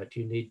conversation, but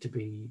you need to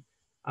be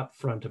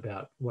upfront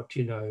about what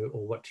you know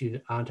or what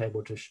you aren't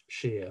able to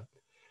share.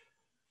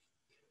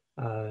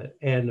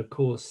 And of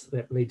course,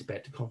 that leads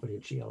back to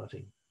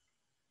confidentiality.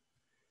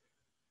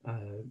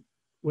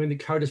 When the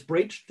code is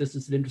breached, this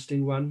is an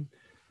interesting one.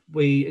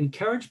 We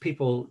encourage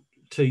people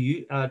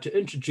to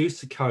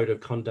introduce the code of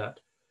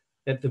conduct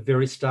at the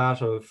very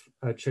start of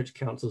a church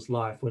council's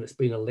life when it's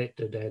been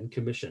elected and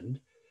commissioned.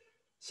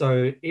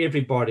 So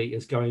everybody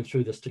is going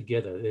through this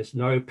together. There's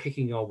no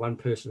picking on one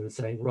person and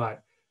saying, right,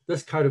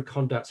 this code of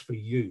conduct's for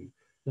you.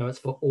 No, it's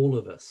for all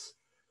of us.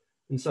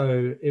 And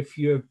so if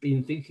you've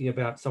been thinking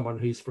about someone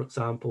who's, for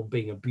example,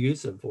 being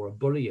abusive or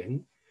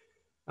bullying,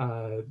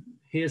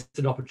 here's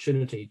an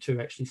opportunity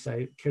to actually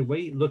say, can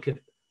we look at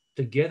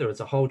together as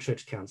a whole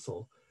church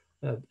council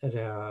at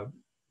our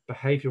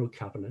behavioural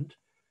covenant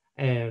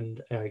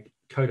and our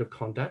code of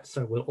conduct.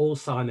 So we'll all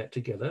sign that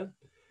together.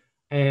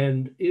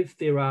 And if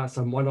there are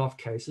some one-off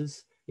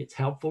cases, it's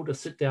helpful to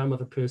sit down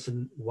with a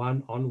person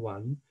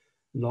one-on-one,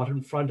 not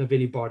in front of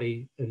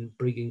anybody and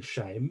bringing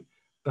shame,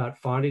 but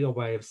finding a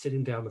way of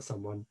sitting down with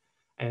someone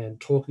and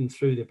talking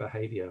through their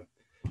behaviour.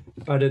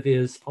 But if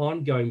there's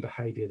ongoing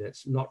behaviour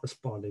that's not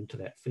responding to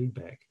that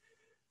feedback,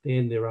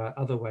 then there are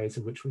other ways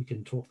in which we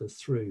can talk this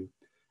through.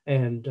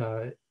 And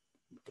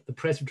the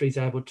Presbytery is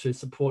able to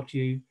support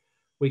you.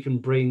 We can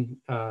bring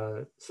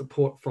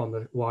support from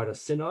the wider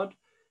synod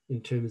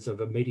in terms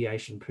of a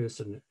mediation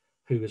person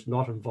who is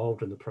not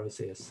involved in the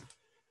process.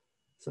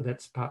 So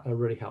that's a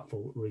really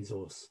helpful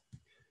resource.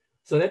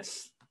 So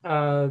that's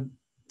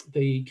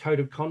the code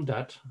of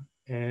conduct,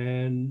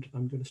 and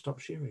I'm going to stop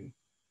sharing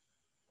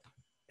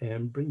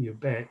and bring you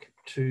back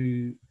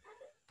to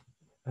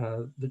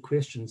the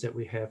questions that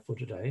we have for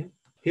today.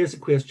 Here's the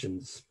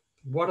questions.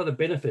 What are the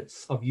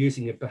benefits of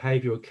using a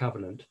behavioural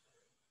covenant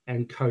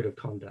and code of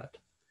conduct?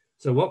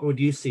 So what would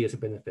you see as the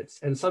benefits?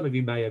 And some of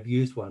you may have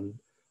used one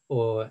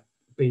or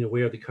been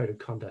aware of the code of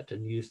conduct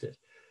and used it.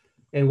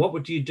 And what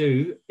would you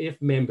do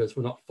if members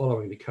were not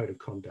following the code of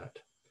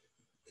conduct?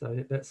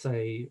 So that's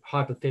a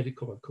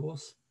hypothetical, of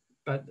course,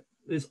 but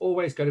there's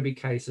always going to be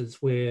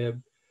cases where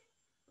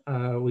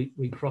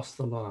we cross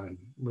the line,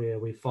 where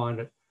we find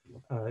it.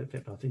 In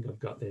fact, I think I've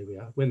got, there we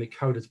are. When the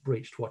code is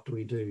breached, what do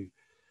we do?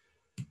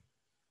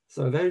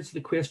 So those are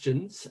the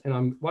questions,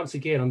 and once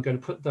again I'm going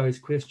to put those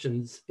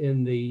questions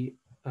in the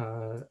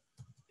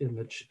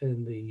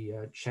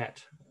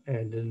chat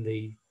and in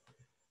the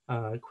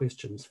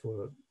questions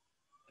for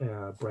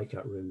our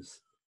breakout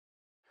rooms.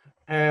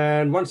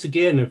 And once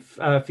again,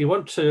 if you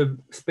want to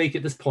speak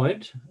at this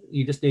point,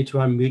 you just need to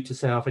unmute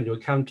yourself and you'll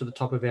come to the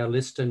top of our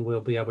list and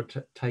we'll be able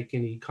to take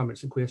any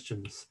comments and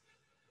questions.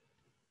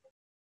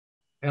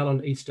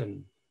 Alan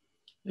Easton.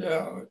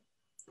 Yeah,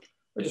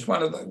 just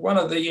one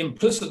of the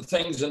implicit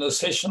things in a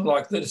session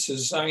like this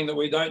is saying that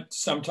we don't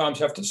sometimes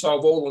have to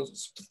solve all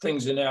the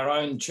things in our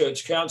own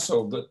church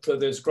council, but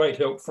there's great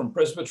help from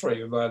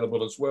Presbytery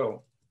available as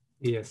well.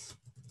 Yes.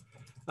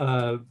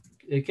 Okay,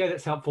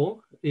 that's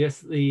helpful.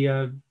 Yes,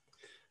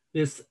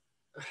 there's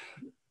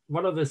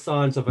one of the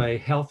signs of a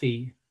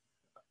healthy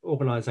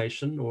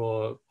organisation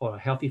or a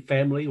healthy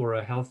family or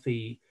a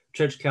healthy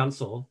church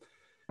council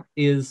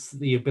is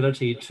the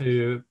ability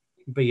to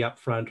be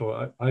upfront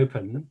or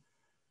open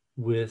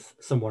with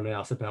someone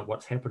else about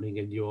what's happening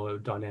in your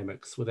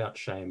dynamics without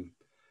shame.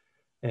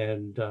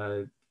 And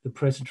the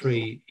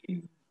Presbytery,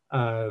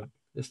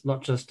 it's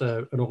not just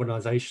an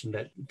organisation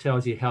that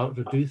tells you how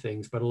to do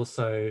things, but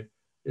also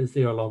is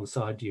there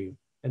alongside you.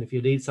 And if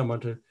you need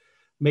someone to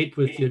meet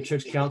with your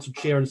church council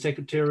chair and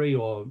secretary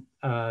or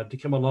to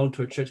come along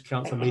to a church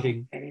council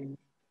meeting,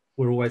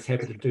 we're always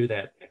happy to do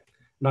that.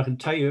 And I can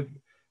tell you,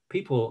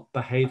 people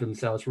behave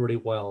themselves really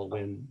well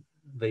when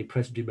the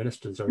Presbytery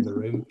ministers are in the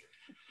room.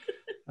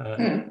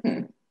 Yeah,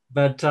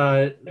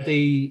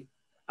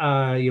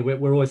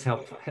 we're always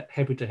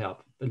happy to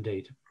help,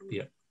 indeed.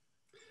 Yeah.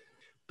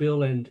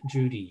 Bill and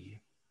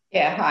Judy.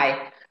 Yeah,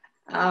 hi.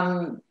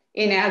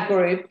 In our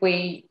group,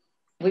 we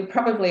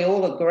probably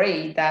all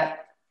agree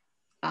that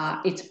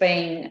it's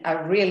been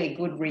a really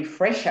good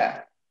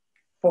refresher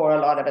for a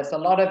lot of us. A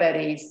lot of it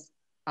is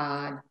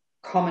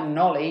common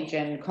knowledge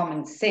and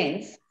common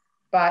sense,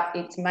 but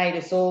it's made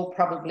us all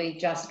probably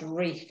just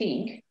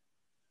rethink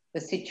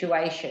the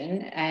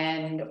situation.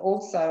 And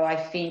also, I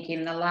think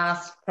in the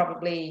last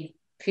probably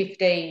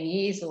 15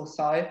 years or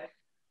so,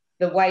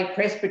 the way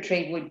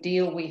Presbytery would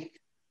deal with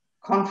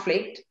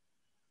conflict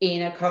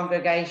in a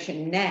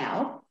congregation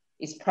now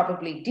is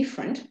probably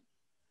different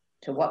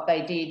to what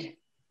they did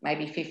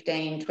maybe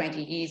 15,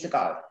 20 years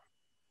ago.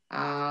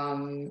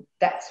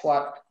 That's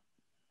what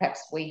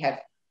perhaps we have,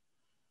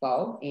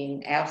 well,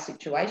 in our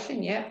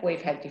situation, yeah,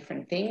 we've had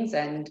different things,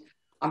 and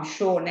I'm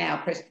sure now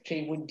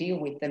Presbytery would deal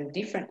with them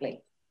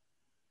differently.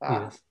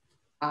 But, yes.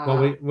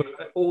 Well, we're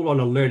all on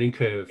a learning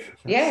curve.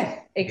 Yeah,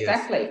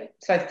 exactly. Yes.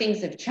 So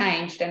things have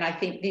changed, and I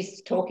think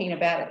this, talking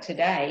about it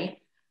today,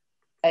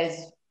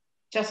 has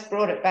just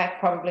brought it back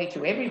probably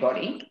to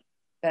everybody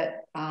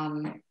that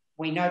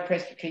we know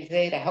Presbytery's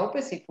there to help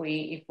us if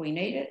we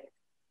need it.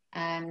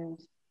 And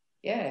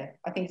yeah,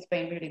 I think it's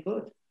been really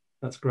good.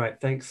 That's great.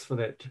 Thanks for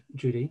that,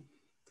 Judy.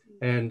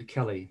 And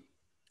Kelly.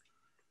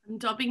 I'm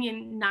dobbing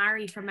in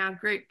Nari from our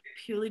group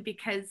purely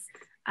because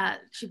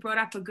she brought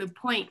up a good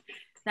point,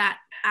 that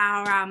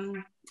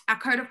our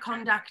code of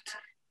conduct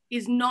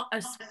is not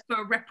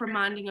for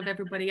reprimanding of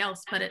everybody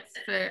else, but it's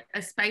for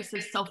a space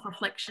of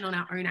self-reflection on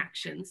our own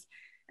actions.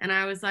 And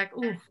I was like,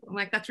 oh, I'm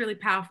like, that's really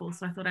powerful.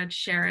 So I thought I'd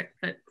share it,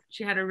 but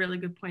she had a really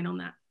good point on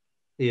that.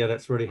 Yeah,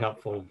 that's really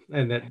helpful.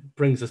 And that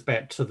brings us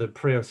back to the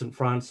prayer of St.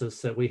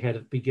 Francis that we had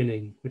at the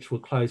beginning, which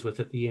we'll close with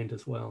at the end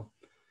as well.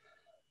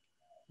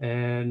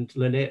 And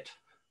Lynette.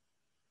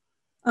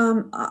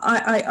 I'm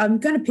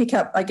going to pick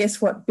up, I guess,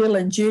 what Bill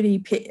and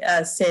Judy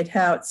said,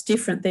 how it's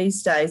different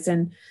these days,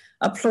 and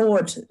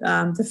applaud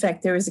the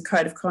fact there is a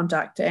code of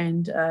conduct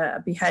and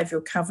a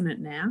behavioural covenant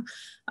now,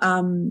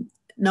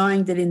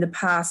 knowing that in the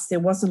past there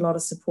wasn't a lot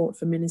of support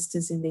for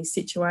ministers in these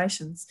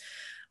situations.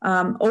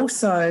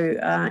 Also,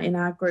 in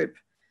our group,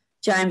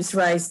 James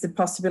raised the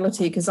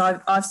possibility, because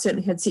I've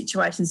certainly had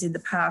situations in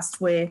the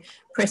past where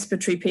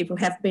Presbytery people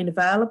have been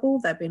available,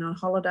 they've been on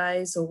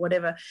holidays or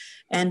whatever,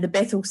 and the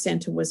Bethel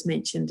Centre was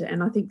mentioned.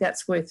 And I think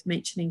that's worth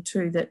mentioning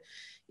too, that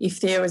if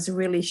there is a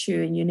real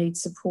issue and you need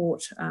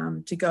support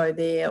to go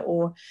there,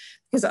 or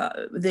because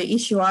the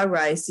issue I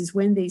raised is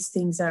when these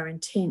things are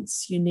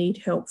intense, you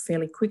need help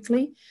fairly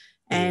quickly.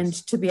 And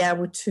yes, to be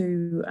able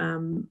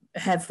to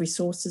have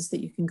resources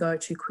that you can go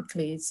to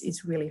quickly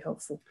is really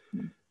helpful.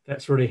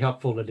 That's really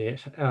helpful,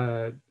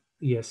 Lynette.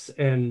 Yes,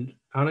 and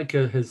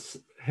Anneke has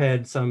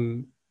had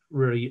some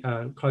really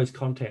close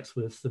contacts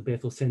with the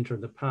Bethel Centre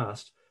in the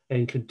past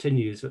and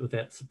continues with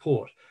that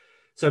support.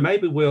 So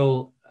maybe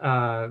we'll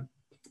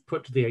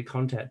put the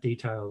contact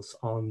details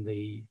on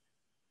the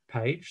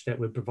page that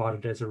we've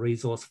provided as a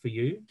resource for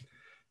you,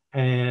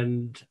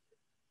 and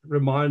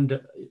remind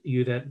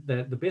you that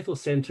the Bethel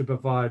Centre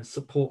provides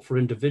support for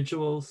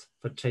individuals,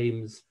 for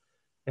teams,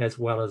 as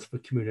well as for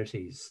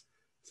communities.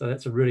 So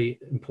that's a really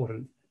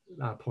important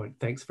point.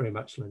 Thanks very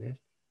much, Lynette.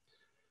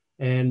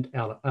 And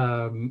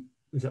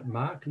is it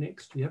Mark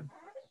next? Yeah.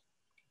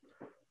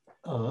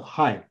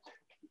 Hi.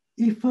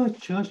 If a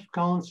church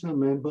council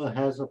member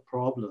has a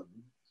problem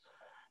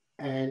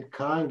and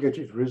can't get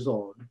it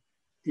resolved,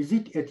 is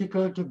it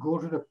ethical to go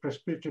to the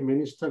Presbytery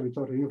minister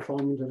without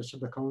informing the rest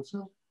of the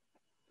council?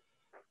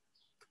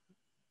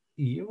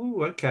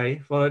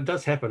 Okay. Well, it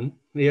does happen.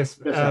 Yes.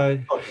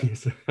 Okay.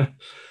 Yes.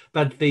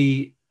 But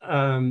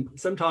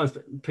sometimes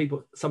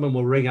someone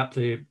will ring up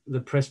the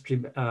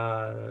Presbytery,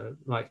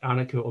 like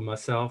Anneke or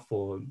myself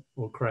or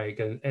Craig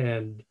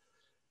and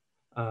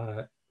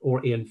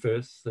or Ian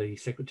first, the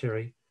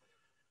secretary,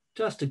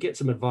 just to get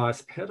some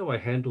advice. How do I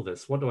handle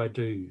this? What do I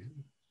do?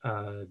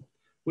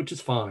 Which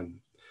is fine.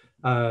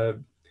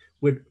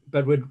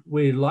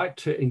 We'd like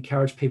to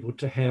encourage people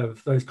to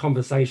have those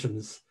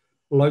conversations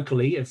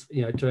locally, as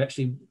you know, to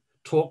actually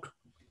talk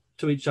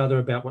to each other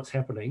about what's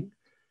happening.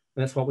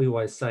 And that's what we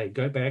always say: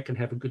 go back and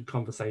have a good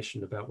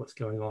conversation about what's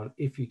going on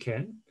if you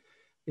can.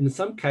 In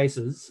some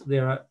cases,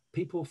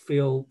 people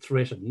feel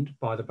threatened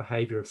by the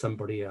behavior of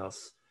somebody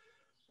else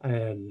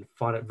and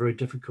find it very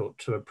difficult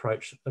to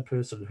approach a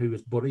person who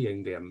is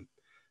bullying them.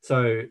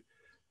 So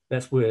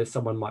that's where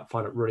someone might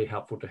find it really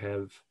helpful to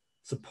have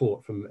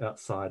support from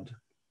outside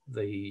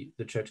the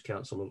church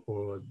council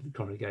or the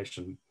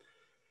congregation.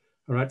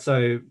 All right,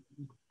 so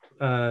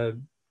the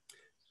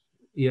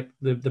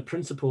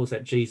principles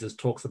that Jesus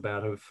talks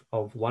about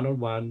of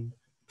one-on-one,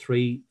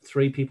 three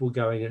people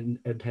going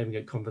and having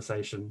a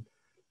conversation,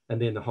 and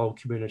then the whole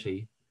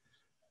community,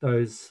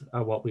 those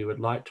are what we would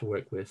like to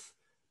work with.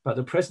 But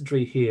the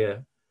Presbytery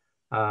here,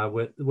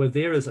 we're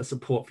there as a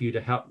support for you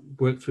to help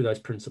work through those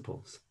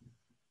principles.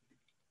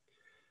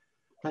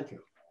 Thank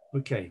you.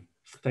 Okay,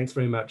 thanks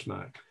very much,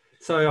 Mark.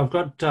 So I've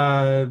got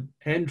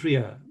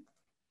Andrea.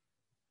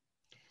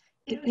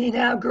 In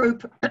our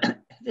group,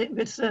 it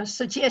was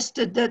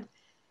suggested that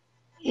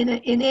in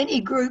any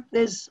group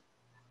there's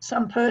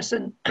some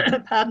person,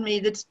 pardon me,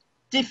 that's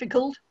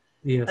difficult,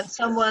 yes, and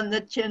someone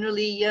that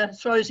generally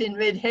throws in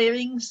red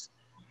herrings.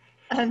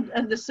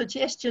 And the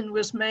suggestion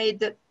was made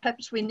that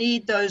perhaps we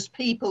need those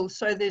people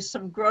so there's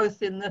some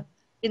growth in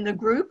the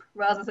group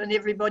rather than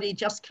everybody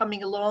just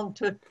coming along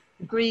to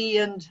agree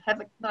and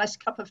have a nice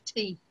cup of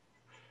tea.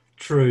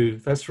 True,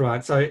 that's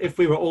right. So if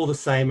we were all the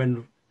same,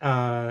 and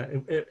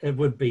it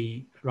would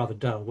be rather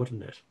dull,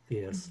 wouldn't it?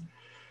 Yes. Mm-hmm.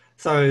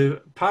 So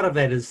part of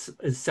that is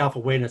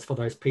self-awareness for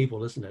those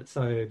people, isn't it?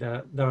 So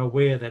they're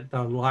aware that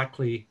they're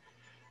likely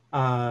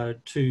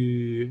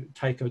to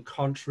take a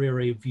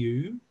contrary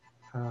view.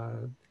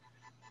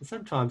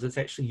 Sometimes it's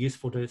actually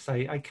useful to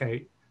say,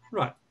 okay,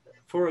 right,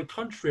 for a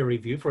contrary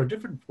view, for a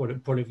different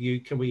point of view,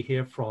 can we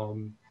hear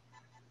from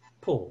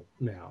Paul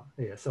now?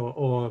 Yes,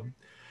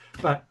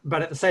 but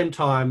at the same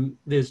time,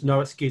 there's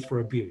no excuse for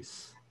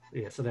abuse.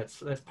 Yeah, so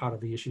that's part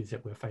of the issues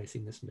that we're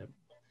facing, isn't it?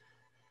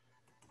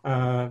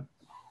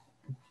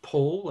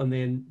 Paul and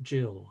then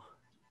Jill.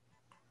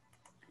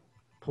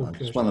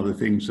 It's one of the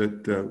things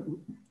that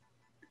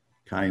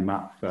came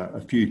up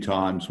a few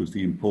times was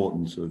the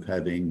importance of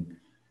having,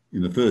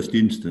 in the first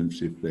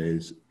instance, if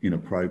there's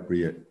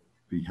inappropriate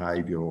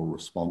behaviour or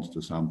response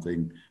to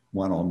something,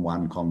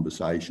 one-on-one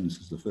conversations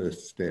is the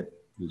first step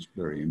is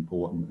very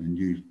important and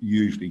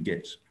usually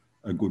gets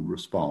a good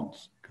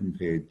response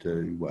compared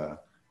to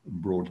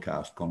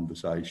broadcast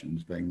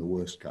conversations being the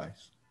worst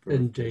case.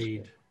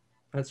 Indeed,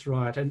 that's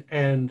right.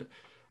 And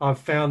I've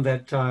found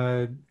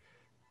that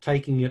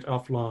taking it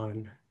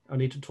offline, I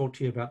need to talk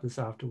to you about this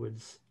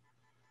afterwards,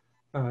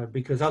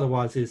 because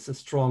otherwise there's a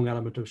strong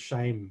element of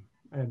shame,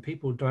 and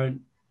people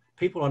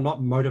are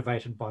not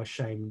motivated by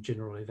shame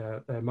generally.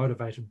 They're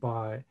motivated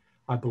by,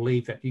 I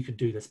believe that you could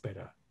do this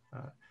better.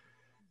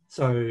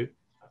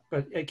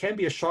 But it can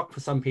be a shock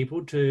for some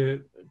people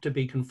to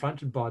be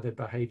confronted by their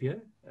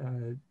behaviour,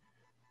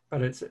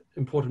 but it's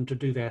important to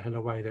do that in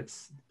a way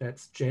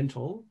that's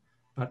gentle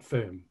but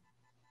firm.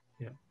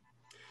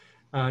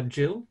 Yeah.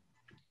 Jill?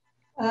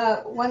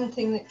 One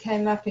thing that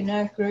came up in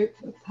our group,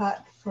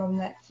 apart from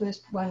that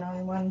first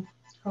one-on-one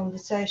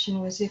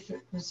conversation, was if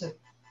it was a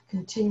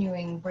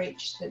continuing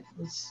breach that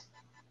was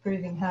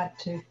proving hard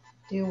to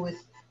deal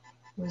with,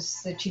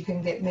 was that you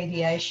can get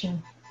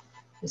mediation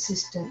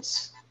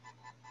assistance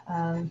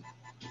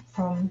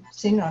from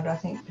Synod, I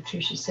think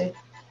Patricia said.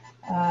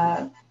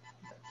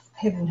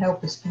 Heaven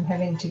help us from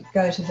having to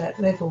go to that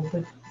level,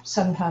 but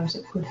sometimes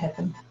it could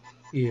happen.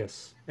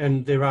 Yes,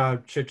 and there are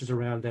churches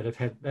around that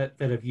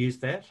have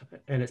used that,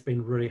 and it's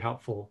been really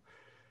helpful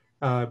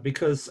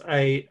because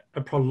a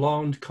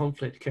prolonged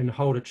conflict can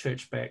hold a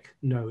church back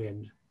no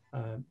end.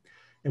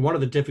 And one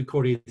of the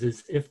difficulties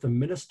is if the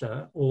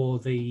minister or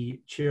the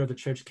chair of the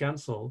church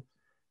council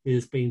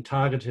is being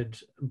targeted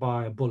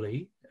by a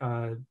bully,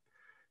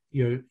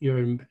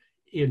 you're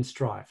in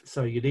strife.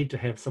 So you need to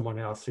have someone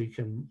else who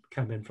can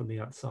come in from the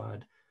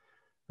outside.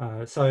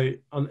 So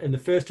in the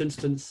first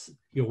instance,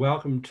 you're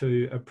welcome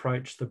to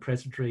approach the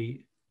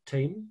Presbytery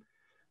team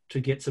to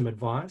get some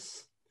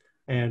advice,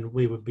 and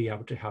we would be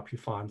able to help you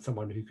find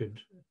someone who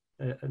could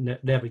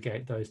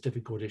navigate those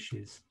difficult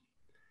issues.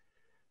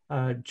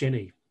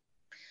 Jenny.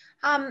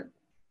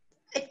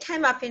 It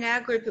came up in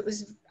our group.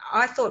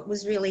 I thought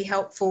was really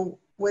helpful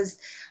was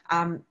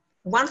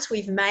once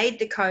we've made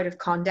the code of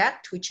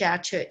conduct, which our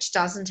church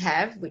doesn't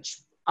have, which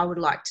I would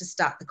like to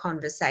start the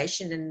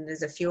conversation, and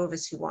there's a few of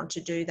us who want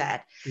to do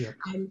that. Yeah.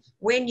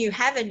 When you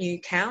have a new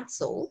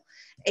council,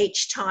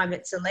 each time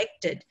it's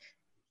elected,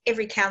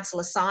 every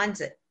councillor signs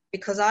it,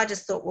 because I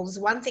just thought, well, there's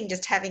one thing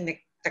just having the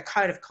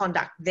code of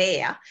conduct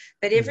there,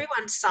 but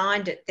everyone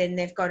signed it, then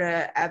they've got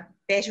a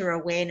better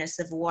awareness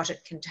of what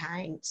it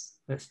contains.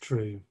 That's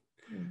true.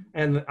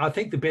 And I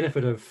think the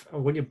benefit of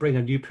when you bring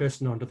a new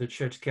person onto the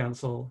church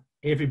council,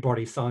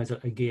 everybody signs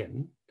it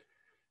again.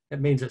 It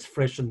means it's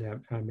fresh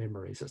in our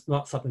memories. It's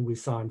not something we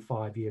signed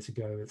 5 years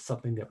ago. It's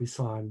something that we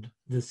signed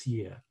this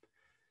year.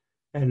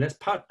 And that's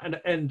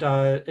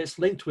it's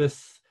linked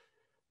with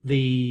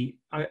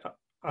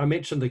I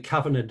mentioned the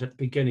covenant at the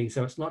beginning.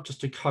 So it's not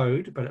just a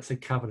code, but it's a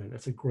covenant,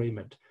 it's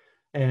agreement.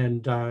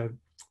 And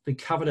the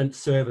covenant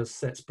service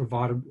that's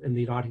provided in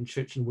the Uniting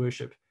Church and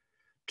Worship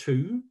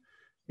 2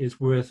 is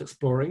worth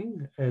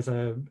exploring as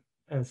a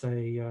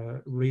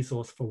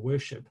resource for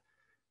worship,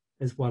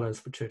 as well as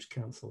for church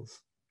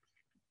councils.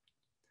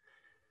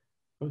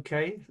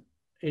 Okay,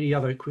 any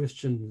other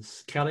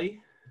questions?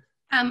 Kelly?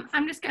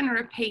 I'm just going to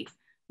repeat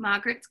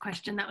Margaret's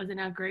question that was in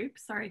our group.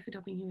 Sorry for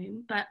dropping you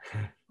in, but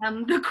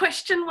the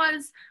question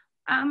was,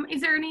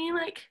 is there any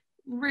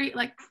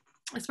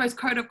I suppose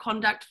code of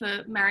conduct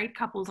for married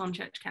couples on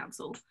church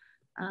council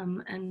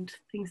and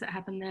things that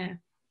happen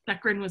there? That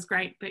grin was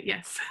great, but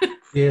yes.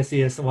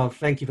 Yes. Well,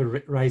 thank you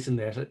for raising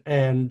that.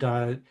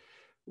 And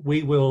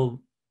we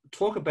will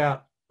talk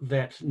about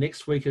that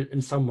next week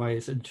in some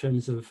ways in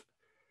terms of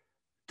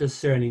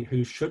discerning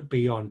who should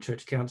be on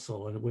church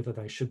council and whether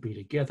they should be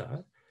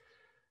together.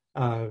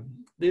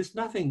 There's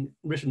nothing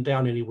written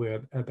down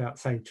anywhere about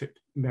saying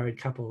married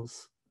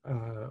couples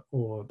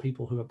or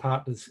people who are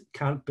partners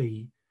can't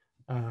be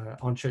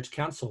on church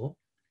council.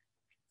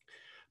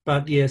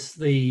 But yes,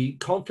 the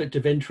conflict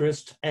of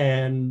interest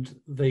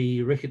and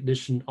the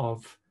recognition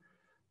of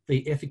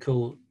the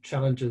ethical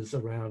challenges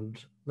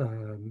around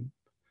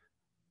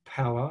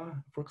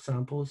power, for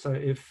example. So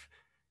if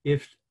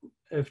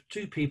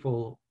two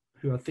people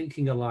who are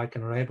thinking alike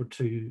and are able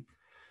to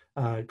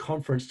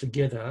conference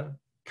together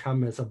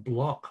come as a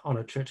block on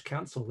a church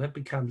council, that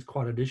becomes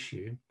quite an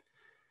issue.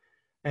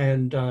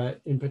 And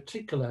in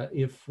particular,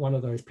 if one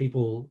of those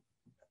people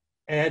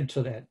add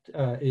to that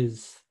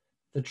is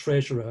the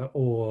treasurer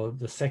or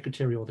the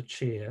secretary or the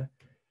chair,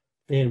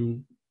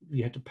 then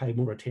you have to pay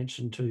more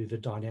attention to the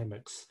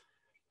dynamics.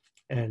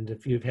 And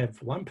if you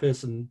have one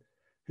person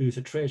who's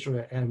a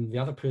treasurer and the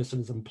other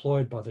person is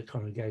employed by the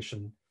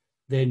congregation,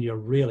 then you're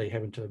really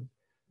having to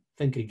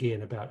think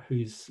again about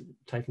who's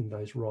taking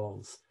those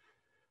roles.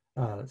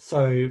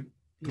 So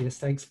yes,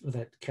 thanks for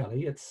that,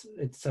 Kelly.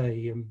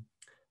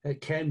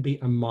 It can be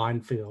a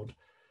minefield,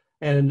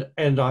 and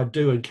I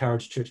do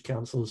encourage church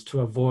councils to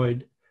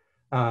avoid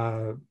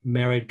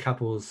married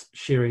couples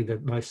sharing the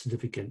most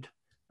significant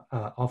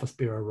office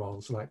bearer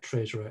roles like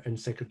treasurer and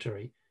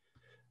secretary,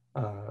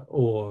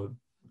 or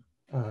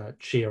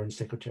chair and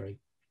secretary.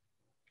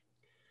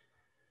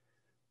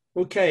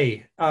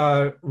 Okay,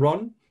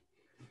 Ron?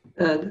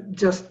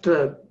 Just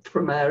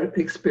from our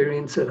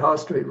experience at High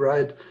Street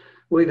Road,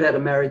 we've had a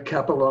married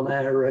couple on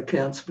our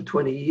accounts for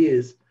 20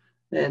 years,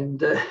 and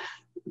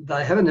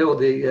they haven't held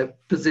the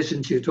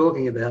positions you're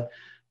talking about,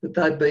 but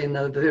they've been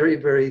very,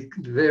 very,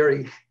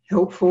 very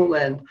helpful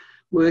and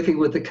working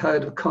with the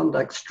code of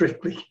conduct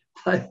strictly.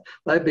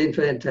 They've been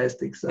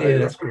fantastic. So yeah,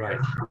 that's great.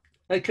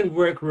 It can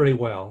work really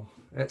well.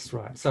 That's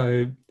right.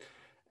 So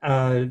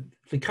the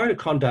code of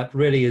conduct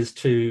really is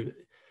to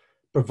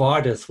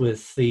provide us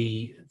with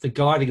the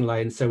guiding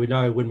lane so we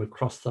know when we've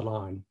crossed the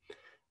line.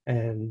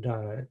 And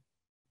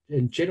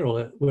in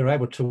general, we're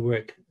able to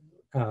work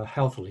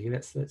healthily.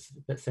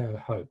 That's our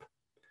hope.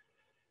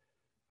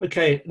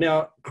 Okay,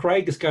 now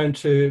Craig is going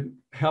to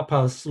help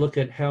us look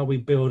at how we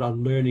build a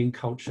learning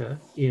culture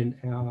in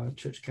our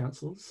church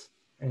councils.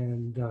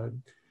 And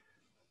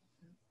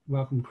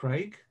welcome,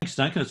 Craig. Thanks,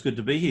 Duncan. It's good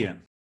to be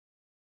here.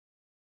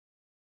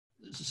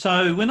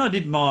 So when I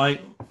did my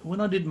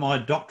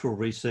doctoral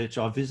research,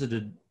 I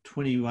visited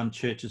 21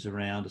 churches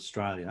around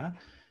Australia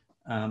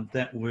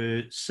that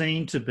were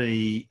seen to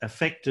be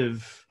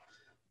effective,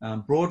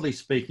 broadly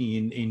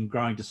speaking, in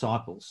growing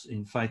disciples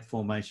in faith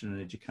formation and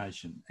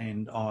education.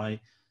 And I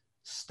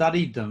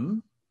studied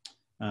them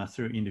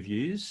through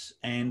interviews,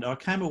 and I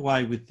came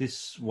away with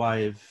this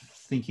way of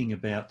thinking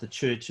about the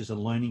church as a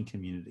learning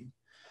community.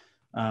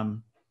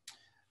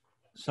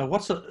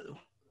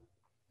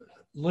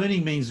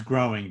 Learning means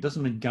growing. It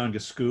doesn't mean going to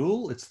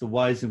school. It's the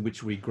ways in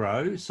which we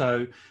grow.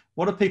 So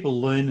what do people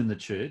learn in the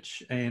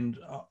church? And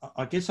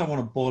I guess I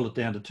want to boil it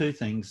down to two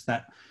things: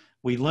 that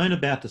we learn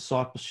about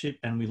discipleship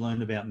and we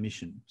learn about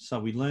mission. So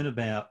we learn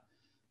about,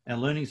 our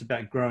learning is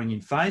about growing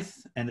in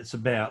faith, and it's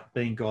about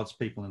being God's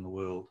people in the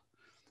world.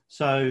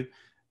 So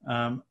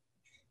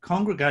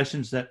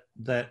congregations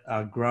that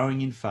are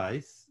growing in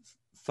faith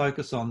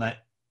focus on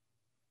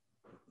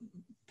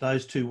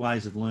those two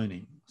ways of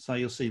learning. So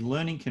you'll see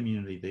learning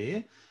community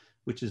there,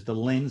 which is the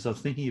lens of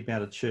thinking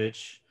about a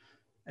church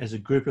as a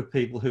group of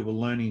people who are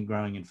learning and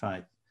growing in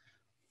faith.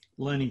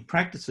 Learning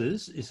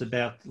practices is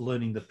about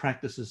learning the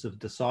practices of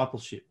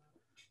discipleship.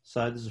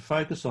 So there's a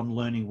focus on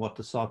learning what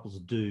disciples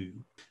do.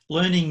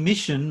 Learning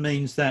mission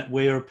means that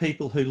we're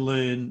people who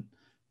learn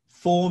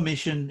for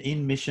mission,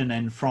 in mission,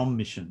 and from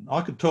mission. I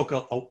could talk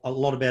a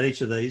lot about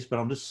each of these, but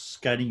I'm just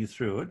skating you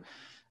through it.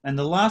 And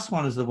the last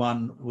one is the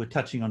one we're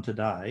touching on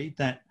today,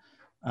 that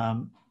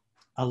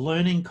a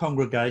learning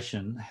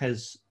congregation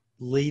has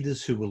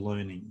leaders who are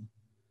learning.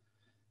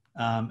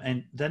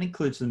 And that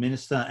includes the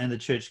minister and the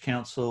church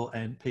council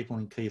and people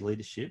in key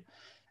leadership.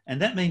 And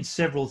that means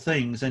several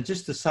things. And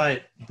just to say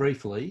it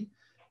briefly,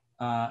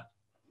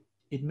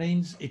 it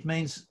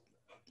means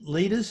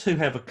leaders who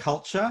have a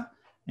culture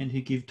and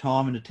who give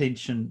time and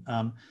attention,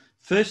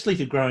 firstly,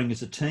 to growing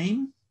as a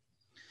team.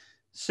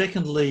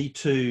 Secondly,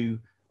 to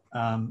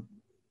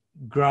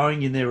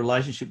growing in their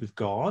relationship with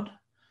God.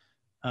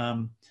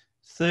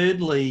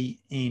 Thirdly,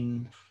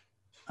 in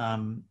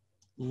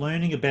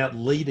learning about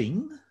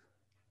leading,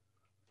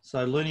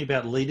 so learning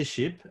about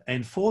leadership.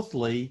 And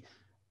fourthly,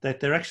 that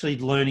they're actually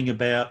learning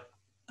about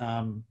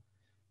how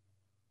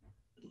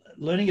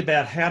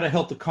to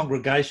help the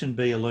congregation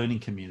be a learning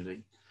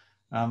community.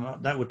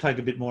 That would take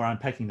a bit more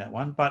unpacking, that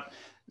one.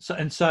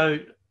 So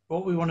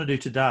what we want to do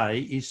today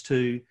is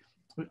I'm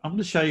going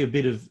to show you a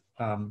bit of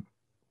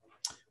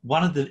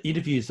one of the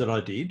interviews that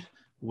I did,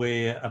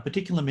 where a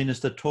particular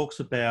minister talks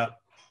about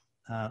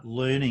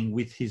learning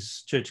with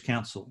his church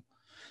council.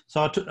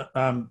 So I took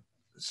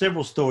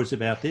several stories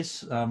about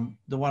this.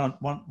 The one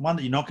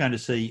that you're not going to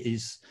see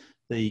is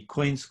the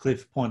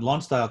Queenscliff Point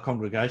Lonsdale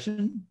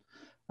congregation,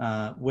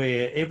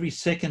 where every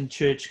second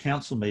church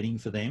council meeting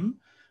for them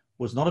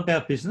was not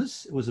about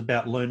business, it was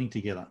about learning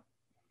together.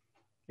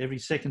 Every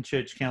second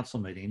church council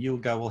meeting. And you'll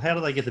go, well, how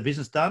do they get the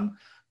business done?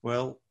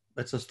 Well,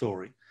 that's a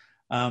story.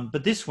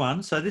 But this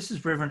one, so this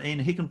is Reverend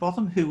Ian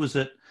Hickenbotham, who was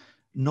at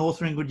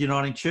North Ringwood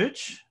Uniting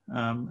Church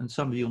and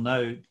some of you'll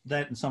know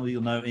that, and some of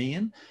you'll know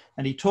Ian.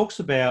 And he talks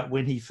about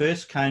when he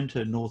first came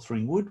to North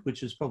Ringwood,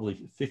 which is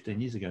probably 15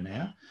 years ago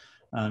now.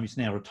 He's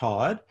now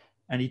retired,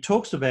 and he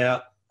talks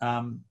about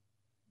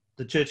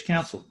the church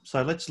council.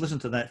 So let's listen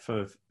to that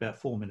for about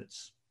 4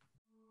 minutes.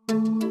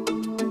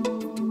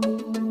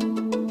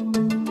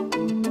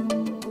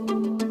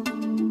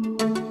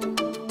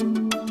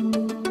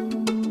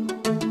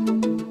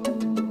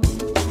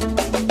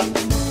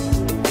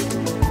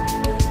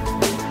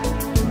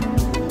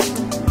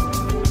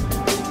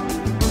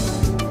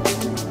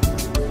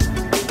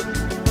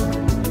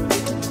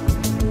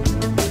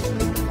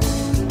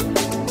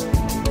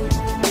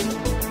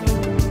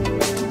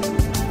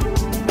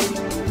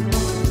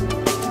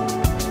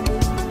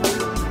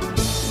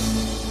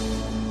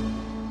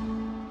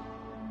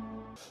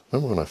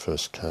 Remember when I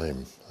first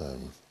came,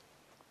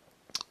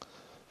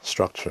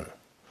 structure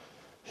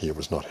here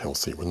was not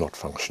healthy, was not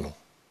functional.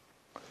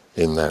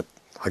 In that,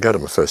 I go to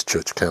my first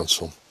church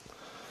council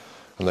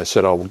and they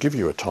said, "I will give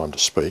you a time to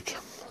speak."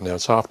 Now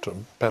it's after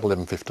about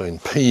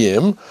 11:15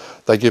 p.m.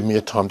 They give me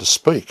a time to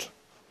speak.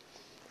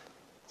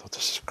 I thought,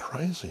 this is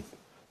crazy.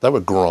 They were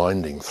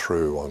grinding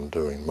through on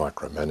doing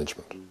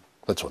micromanagement.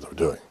 That's what they were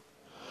doing.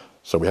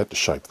 So we had to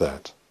shape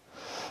that.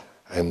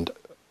 And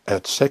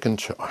at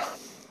second,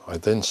 I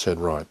then said,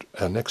 right,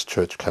 our next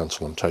church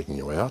council, I'm taking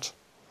you out.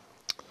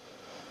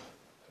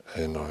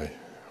 And I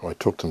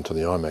took them to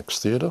the IMAX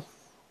Theatre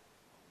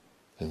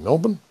in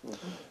Melbourne,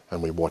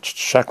 and we watched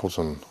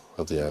Shackleton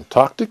of the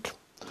Antarctic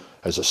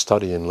as a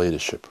study in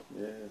leadership.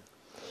 Yeah.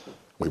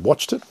 We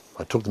watched it.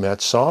 I took them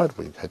outside.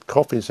 We had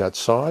coffees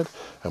outside,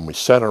 and we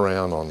sat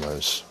around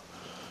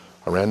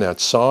around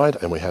outside,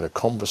 and we had a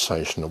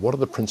conversation of what are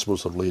the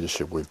principles of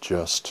leadership we've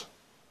just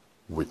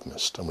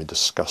witnessed, and we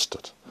discussed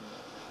it.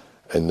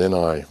 And then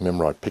I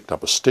remember I picked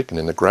up a stick, and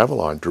in the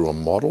gravel I drew a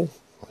model.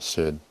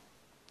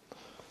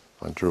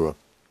 I drew a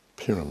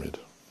pyramid,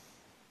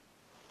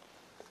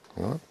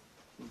 right,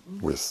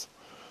 with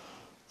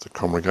the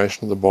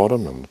congregation at the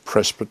bottom and the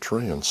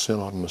presbytery and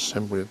synod and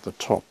assembly at the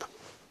top.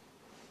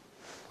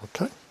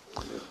 Okay,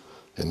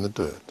 in the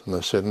dirt. And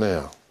they said,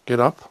 now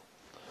get up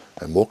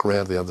and walk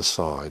around the other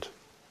side.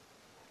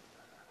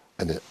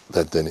 And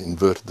that then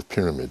inverted the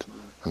pyramid,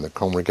 and the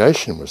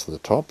congregation was at the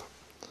top,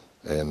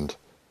 and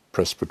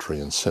presbytery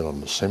and synod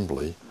and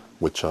assembly,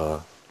 which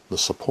are the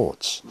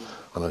supports.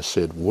 And I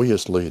said, we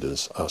as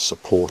leaders are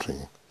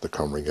supporting the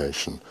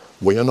congregation.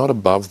 We are not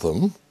above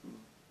them,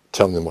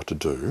 telling them what to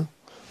do.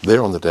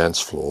 They're on the dance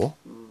floor.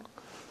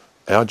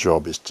 Our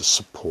job is to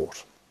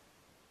support.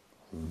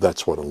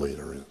 That's what a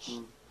leader is.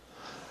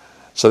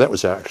 So that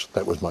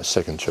was my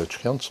second church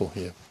council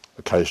here.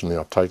 Occasionally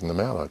I've taken them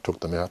out. I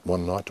took them out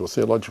one night to a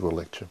theological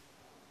lecture.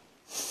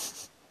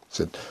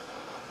 Said,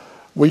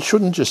 we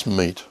shouldn't just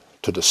meet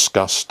to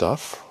discuss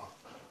stuff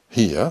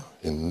here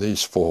in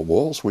these four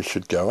walls. We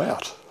should go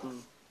out.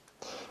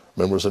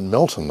 Remember, I was in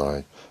Melton.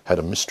 I had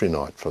a mystery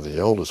night for the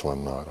elders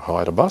one night. I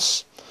hired a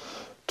bus,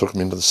 took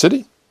them into the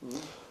city,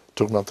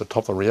 took them up the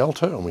top of the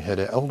Rialto, and we had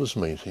our elders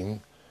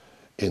meeting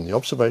in the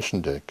observation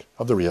deck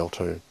of the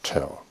Rialto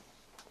Tower,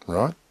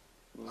 right?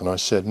 And I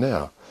said,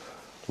 now,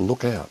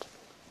 look out.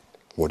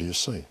 What do you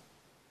see?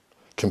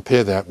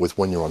 Compare that with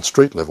when you're on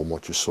street level,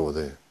 what you saw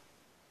there.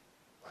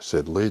 I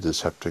said,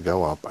 leaders have to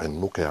go up and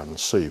look out and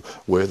see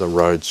where the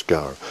roads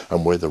go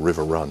and where the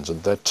river runs.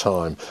 At that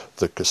time,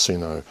 the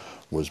casino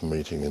was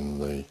meeting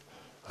in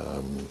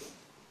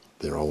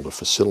their older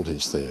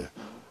facilities there.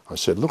 I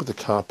said, look at the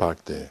car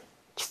park there.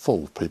 It's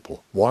full of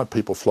people. Why are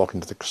people flocking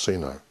to the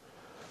casino?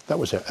 That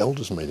was our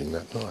elders meeting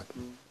that night,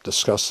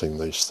 discussing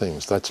these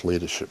things. That's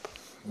leadership.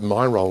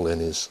 My role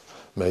then is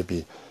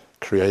maybe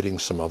creating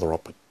some other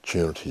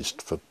opportunities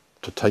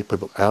to take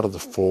people out of the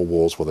four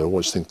walls where they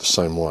always think the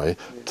same way,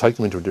 take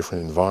them into a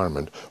different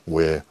environment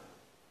where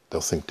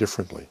they'll think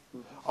differently.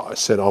 I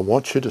said, I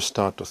want you to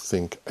start to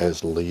think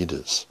as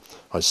leaders.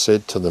 I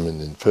said to them in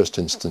the first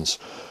instance,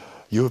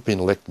 you have been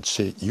elected,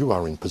 see, you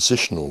are in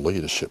positional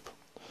leadership.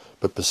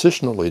 But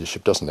positional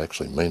leadership doesn't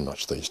actually mean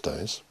much these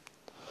days.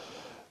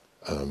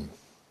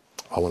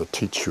 I want to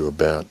teach you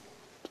about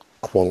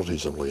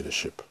qualities of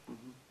leadership,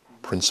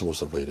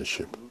 principles of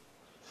leadership.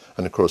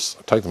 And of course,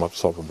 I take them up to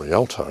the top of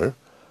Rialto.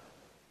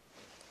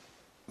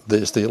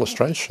 There's the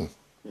illustration.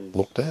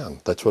 Look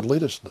down. That's what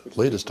leaders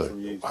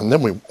do. And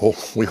then we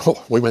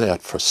went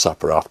out for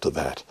supper after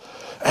that,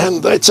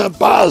 and it's a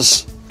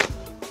buzz.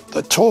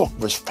 The talk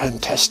was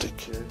fantastic.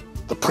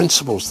 The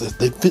principles,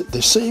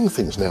 they're seeing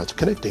things now. It's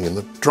connecting. And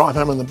the drive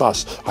home on the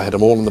bus, I had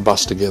them all in the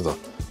bus together,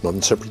 not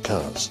in separate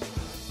cars.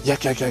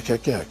 Yak, yak, yak,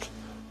 yak, yak.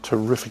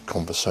 Terrific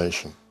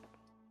conversation.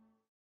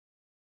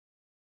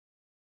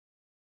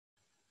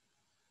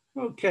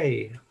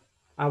 Okay.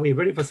 Are we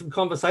ready for some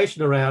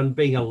conversation around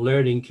being a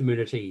learning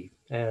community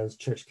as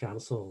church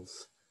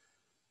councils?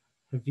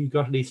 Have you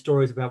got any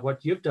stories about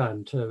what you've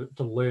done to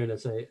learn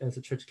as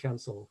a church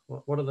council?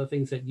 What are the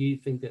things that you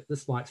think that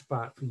this might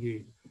spark for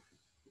you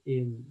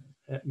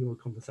at your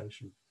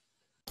conversation?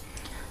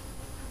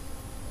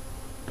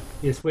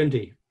 Yes,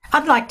 Wendy.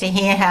 I'd like to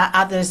hear how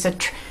others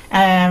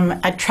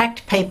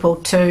attract people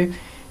to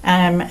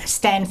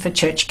stand for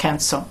church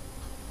council?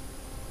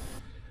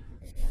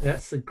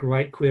 That's a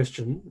great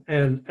question,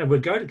 and we're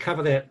going to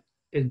cover that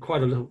in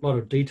quite a lot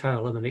of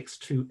detail in the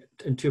next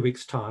 2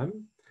 weeks'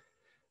 time.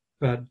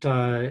 But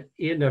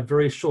in a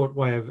very short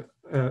way of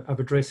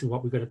addressing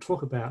what we're going to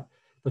talk about,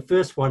 the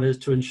first one is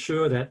to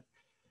ensure that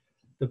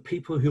the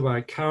people who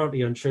are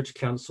currently on church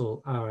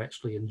council are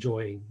actually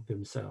enjoying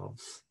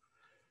themselves.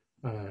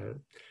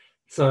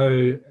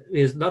 So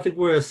there's nothing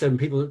worse than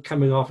people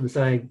coming off and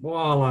saying,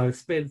 well, I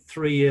spent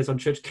 3 years on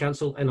church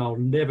council and I'll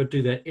never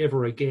do that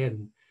ever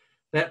again.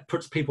 That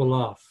puts people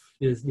off.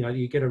 There's, you know,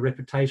 you get a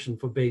reputation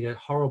for being a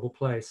horrible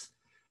place.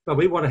 But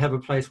we want to have a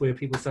place where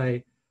people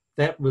say,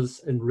 that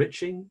was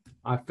enriching.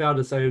 I found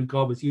as though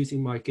God was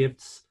using my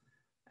gifts,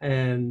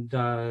 and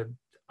I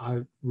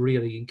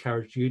really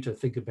encourage you to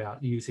think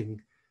about using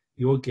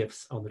your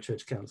gifts on the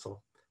church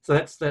council. So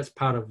that's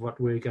part of what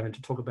we're going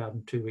to talk about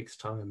in 2 weeks'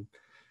 time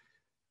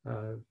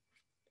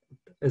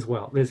as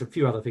well. There's a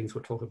few other things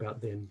we'll talk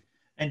about then.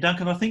 And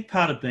Duncan, I think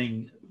part of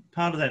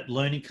that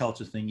learning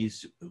culture thing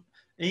is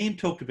Ian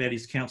talked about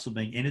his council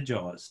being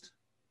energized.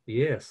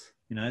 Yes.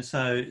 You know,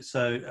 so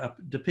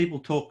do people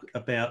talk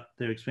about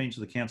their experience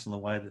of the council in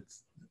a way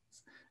that's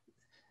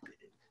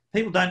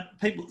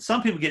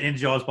some people get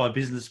energized by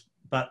business,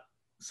 but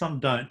some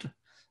don't.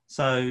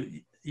 So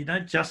you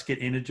don't just get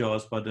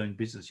energized by doing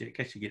business, you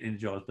actually get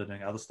energized by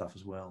doing other stuff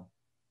as well.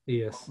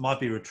 Yes. Might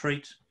be a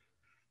retreat,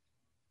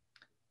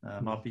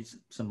 might be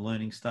some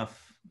learning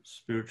stuff,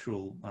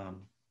 spiritual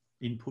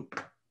input.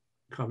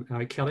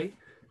 Kelly?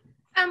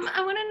 I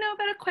want to know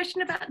about a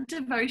question about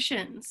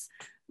devotions.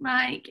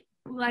 Like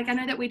I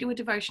know that we do a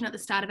devotion at the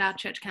start of our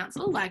church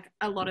council, like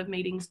a lot of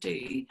meetings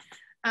do.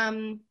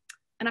 And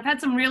I've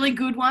had some really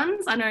good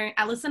ones. I know,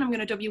 Alison, I'm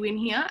going to dob you in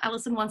here.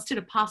 Alison wants to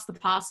pass the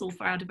parcel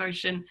for our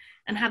devotion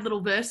and had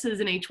little verses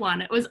in each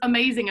one. It was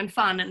amazing and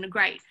fun and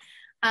great.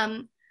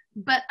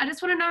 But I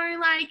just want to know,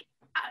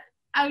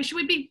 like, should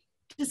we be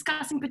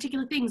discussing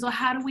particular things, or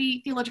how do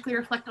we theologically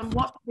reflect on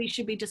what we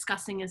should be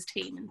discussing as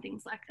team and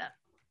things like that?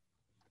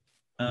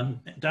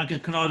 Duncan,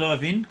 can I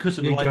dive in? Because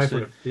it relates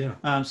to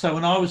it. So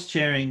when I was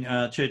chairing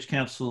church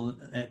council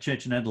at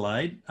church in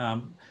Adelaide,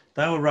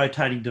 they were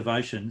rotating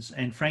devotions,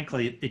 and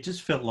frankly, it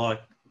just felt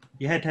like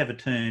you had to have a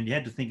turn. You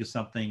had to think of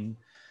something.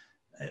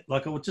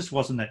 Like, it just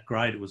wasn't that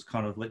great. It was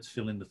kind of, let's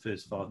fill in the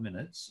first 5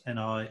 minutes. And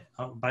I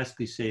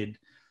basically said,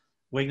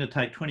 we're going to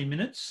take 20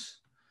 minutes.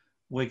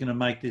 We're going to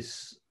make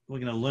this. We're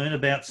going to learn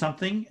about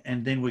something,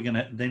 and then we're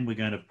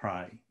going to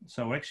pray.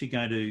 So we're actually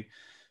going to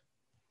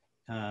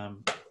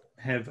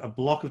have a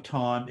block of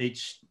time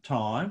each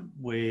time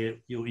where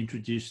you're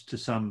introduced to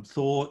some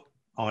thought,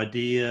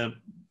 idea,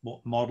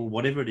 model,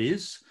 whatever it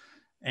is,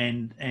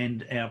 and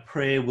our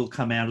prayer will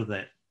come out of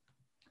that.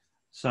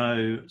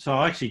 So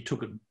I actually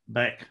took it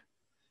back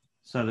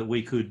so that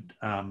we could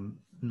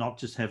not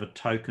just have a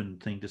token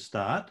thing to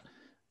start,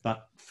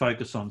 but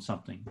focus on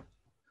something.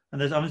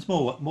 And there's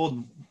more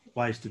than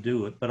ways to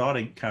do it, but I'd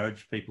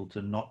encourage people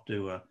to not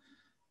do a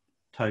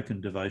token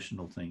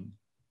devotional thing.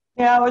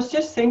 Yeah, I was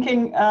just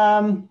thinking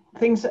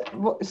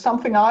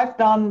something I've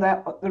done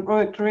that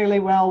worked really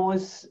well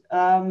was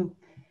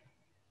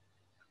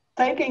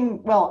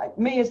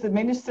me as the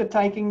minister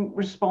taking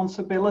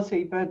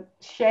responsibility, but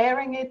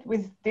sharing it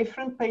with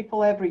different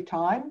people every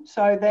time.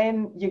 So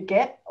then you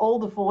get all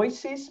the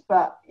voices,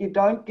 but you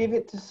don't give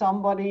it to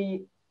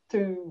somebody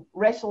to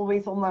wrestle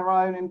with on their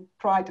own and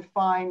try to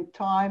find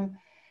time.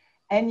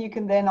 And you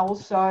can then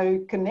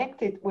also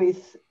connect it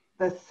with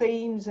the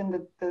themes and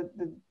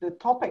the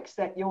topics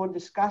that you're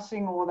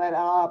discussing or that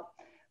are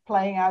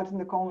playing out in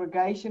the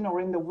congregation or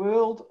in the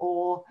world,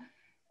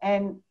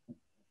 and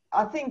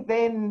I think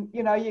then,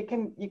 you know, you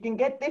can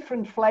get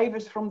different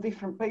flavors from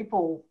different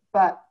people,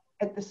 but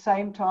at the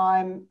same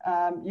time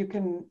you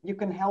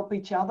can help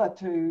each other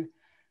to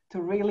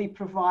really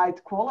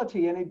provide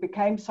quality, and it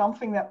became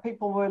something that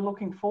people were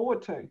looking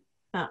forward to.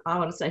 I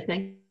want to say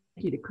thank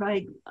you to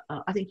Craig.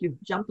 I think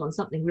you've jumped on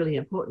something really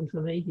important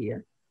for me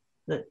here,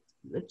 that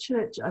the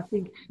church, I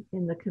think,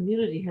 in the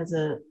community has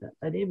an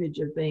image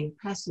of being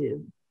passive,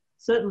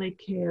 certainly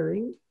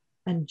caring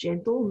and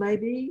gentle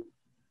maybe,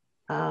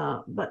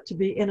 but to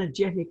be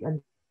energetic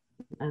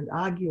and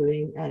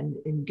arguing and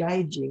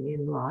engaging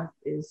in life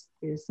is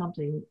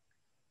something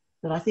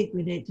that I think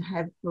we need to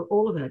have for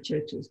all of our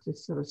churches, to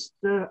sort of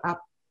stir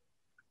up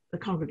the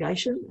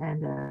congregation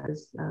and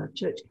as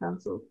church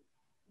council,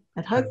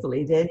 and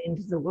hopefully then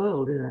into the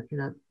world in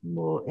a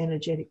more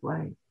energetic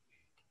way.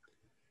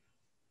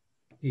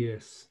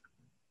 Yes.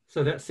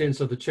 So that sense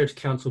of the church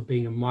council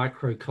being a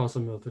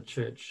microcosm of the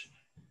church,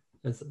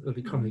 as of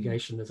the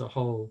congregation as a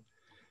whole,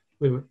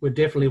 we're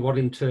definitely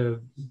wanting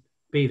to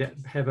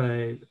have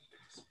a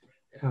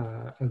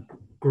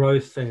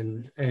growth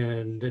and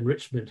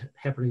enrichment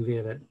happening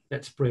there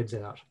that spreads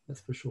out. That's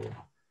for sure. Do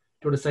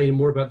you want to say any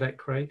more about that,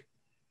 Craig?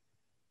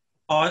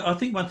 I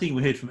think one thing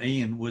we heard from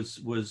Ian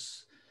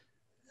was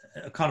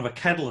a kind of a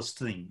catalyst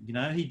thing. You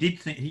know, he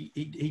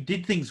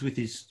did things with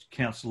his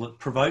council that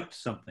provoked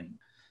something.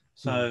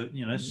 So,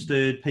 you know,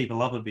 stirred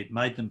people up a bit,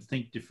 made them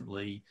think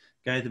differently,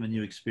 gave them a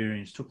new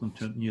experience, took them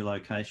to a new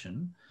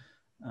location,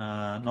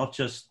 not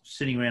just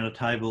sitting around a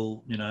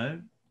table, you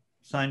know,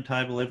 same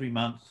table every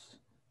month,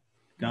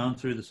 going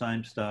through the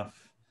same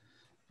stuff.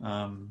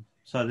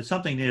 So there's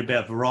something there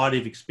about variety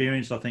of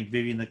experience, I think,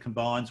 Vivian, that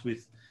combines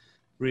with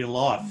real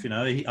life, you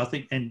know. I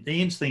think, and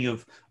Ian's thing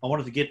of, I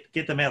wanted to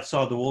get them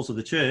outside the walls of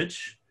the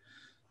church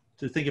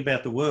to think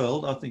about the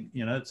world. I think,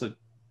 you know, it's a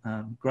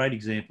great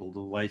example of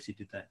the ways he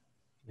did that.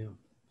 Yeah.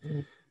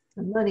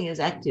 And learning is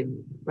active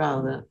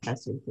rather than a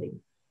passive thing.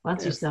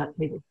 Once you start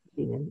people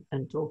thinking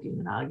and talking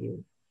and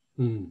arguing.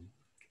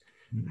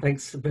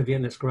 Thanks,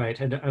 Vivian. That's great.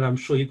 And I'm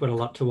sure you've got a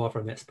lot to offer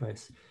in that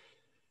space.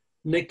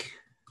 Nick,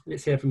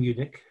 let's hear from you,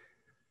 Nick.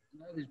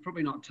 No, there's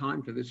probably not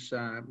time for this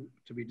to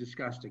be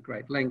discussed at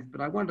great length,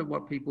 but I wonder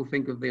what people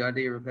think of the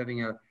idea of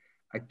having a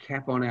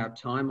cap on our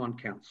time on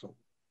council,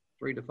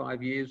 3 to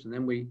 5 years, and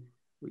then we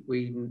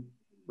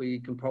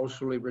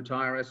compulsorily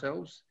retire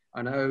ourselves.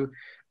 I know,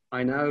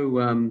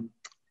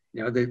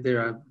 you know, there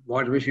are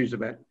wider issues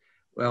about,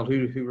 well,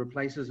 who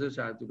replaces us?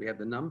 Do we have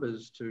the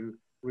numbers to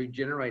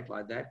regenerate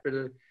like that? But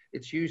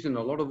it's used in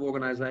a lot of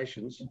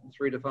organisations,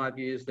 3 to 5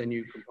 years, then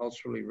you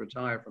compulsorily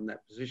retire from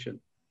that position.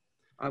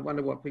 I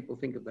wonder what people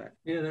think of that.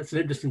 Yeah, that's an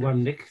interesting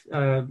one, Nick.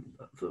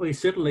 We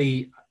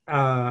certainly,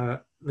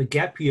 the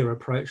gap year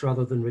approach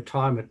rather than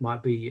retirement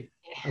might be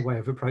a way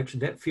of approaching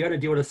that. Fiona,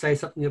 do you want to say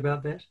something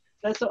about that?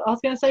 That's what I was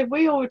going to say. If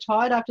we all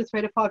retired after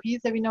 3 to 5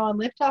 years, there'd be no one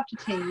left after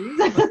 10 years.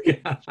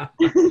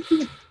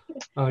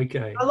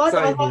 Okay.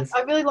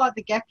 I really like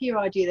the gap year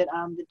idea that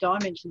Di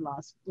mentioned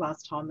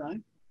last time, though.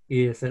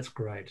 Yes, that's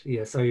great.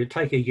 Yeah, so you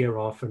take a year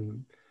off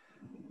and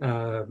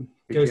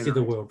go see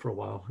the world for a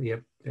while.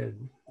 Yep,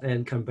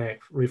 and come back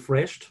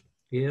refreshed.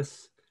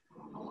 Yes.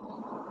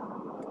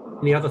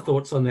 Any other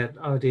thoughts on that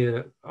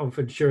idea of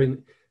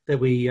ensuring that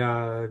we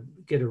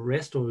get a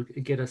rest or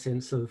get a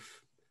sense of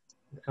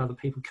other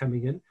people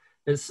coming in?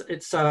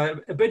 It's a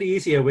bit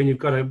easier when you've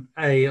got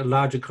a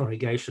larger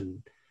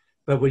congregation,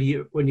 but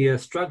when you're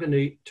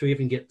struggling to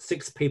even get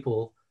 6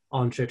 people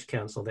on church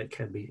council, that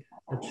can be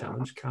a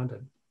challenge, can't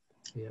it?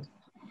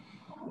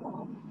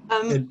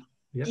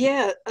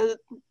 Yeah.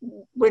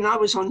 When I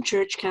was on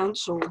church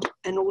council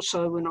and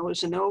also when I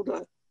was an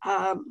elder,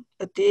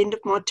 at the end of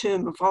my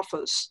term of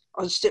office,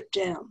 I stepped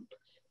down,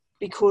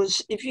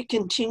 because if you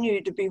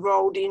continue to be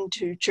rolled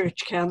into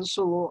church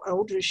council or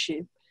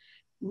eldership,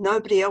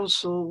 nobody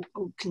else will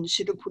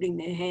consider putting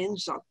their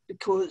hands up,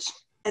 because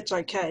it's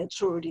okay,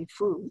 it's already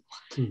full.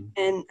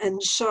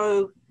 And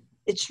so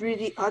it's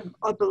really,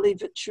 I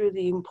believe it's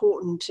really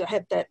important to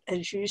have that,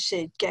 as you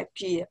said, gap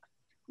year,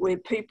 where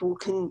people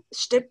can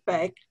step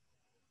back,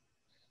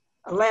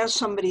 allow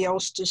somebody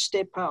else to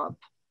step up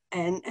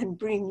and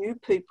bring new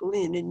people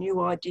in and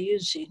new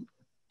ideas in.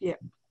 Yeah.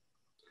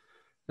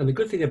 And the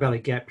good thing about a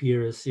gap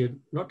year is you're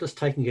not just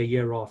taking a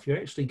year off, you're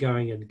actually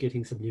going and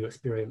getting some new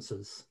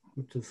experiences,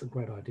 which is a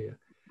great idea.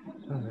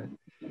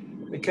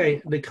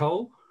 Okay,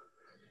 Nicole?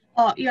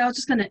 Oh, yeah, I was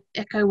just going to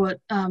echo what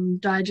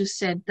Di just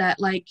said, that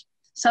like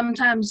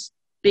sometimes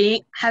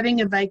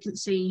having a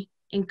vacancy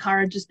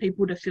encourages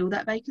people to fill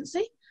that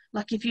vacancy.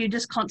 Like if you're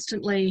just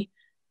constantly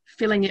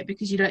filling it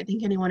because you don't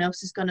think anyone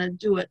else is going to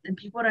do it, then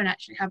people don't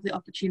actually have the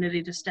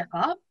opportunity to step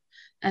up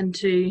and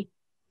to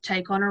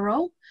take on a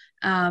role.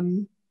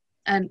 And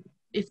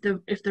if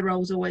the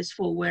role's always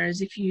full,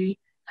 whereas if you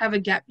have a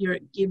gap year,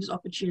 it gives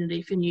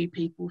opportunity for new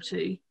people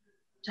to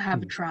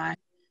have a try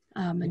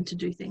and to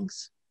do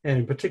things.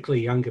 And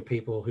particularly younger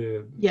people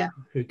who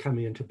come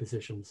into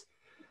positions.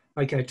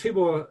 Okay, two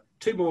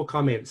more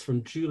comments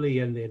from Julie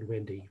and then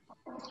Wendy.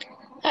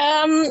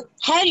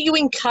 How do you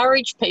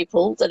encourage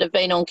people that have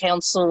been on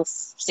council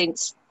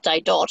since day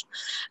dot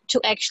to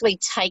actually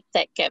take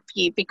that gap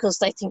year because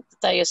they think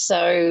that they are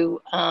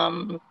so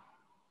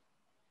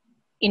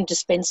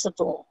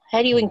indispensable?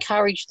 How do you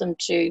encourage them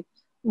to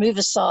move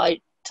aside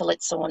to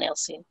let someone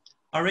else in?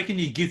 I reckon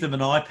you give them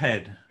an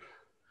iPad.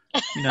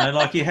 You know,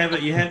 like you have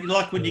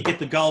like when you get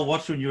the gold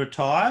watch when you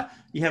retire,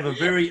 you have a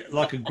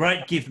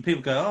great gift, and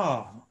people go,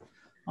 "Oh,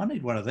 I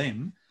need one of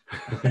them,"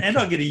 and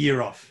I get a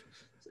year off.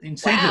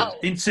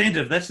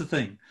 Incentive. That's the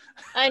thing.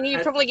 And you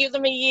probably give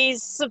them a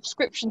year's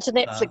subscription to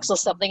Netflix or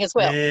something as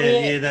well.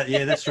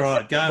 That's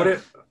right. Go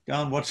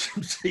and watch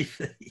some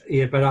TV.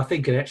 Yeah, but I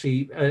think it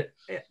actually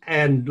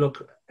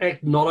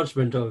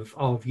acknowledgement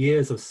of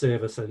years of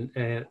service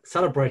and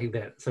celebrating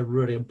that, it's a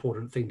really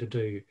important thing to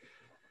do.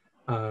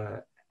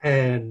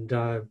 And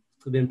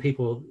then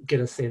people get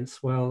a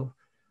sense, well,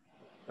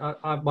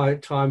 my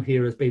time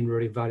here has been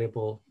really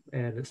valuable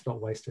and it's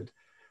not wasted.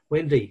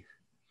 Wendy?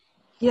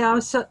 Yeah,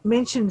 I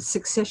mentioned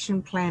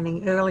succession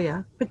planning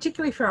earlier,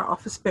 particularly for our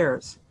office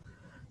bearers.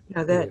 You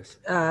know,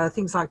 that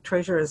things like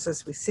treasurers,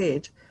 as we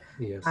said,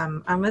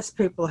 unless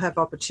people have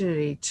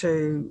opportunity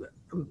to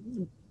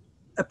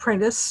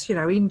apprentice,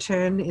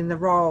 intern in the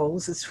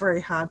roles, it's very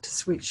hard to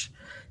switch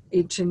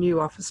into new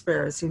office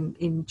bearers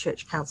in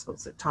church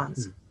councils at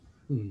times.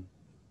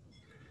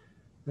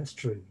 That's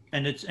true.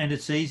 And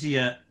it's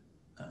easier.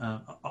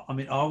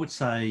 I would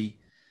say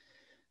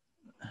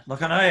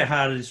like I know how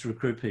hard it is to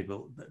recruit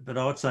people, but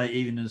I would say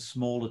even in a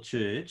smaller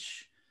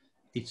church,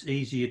 it's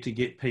easier to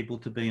get people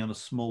to be on a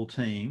small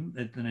team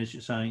than, as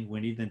you're saying,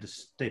 Wendy, than to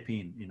step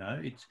in. You know,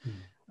 it's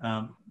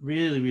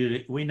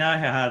really, we know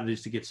how hard it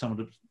is to get someone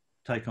to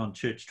take on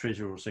church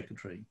treasurer or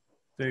secretary,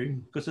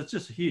 because it's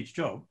just a huge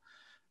job.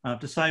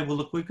 To say, well,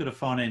 look, we've got a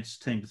finance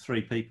team of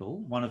 3 people,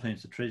 one of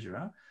whom's the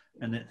treasurer,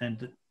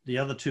 and the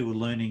other 2 are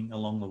learning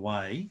along the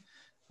way,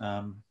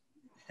 and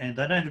they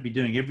don't have to be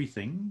doing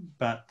everything,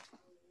 but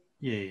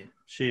yeah,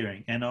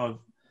 sharing. And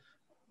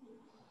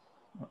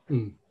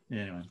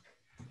anyway.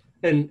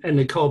 And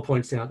Nicole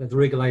points out that the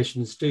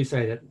regulations do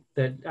say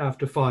that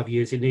after 5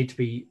 years you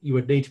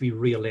would need to be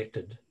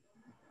re-elected,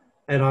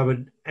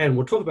 and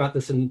we'll talk about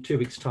this in 2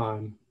 weeks'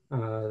 time.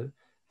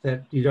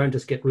 That you don't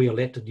just get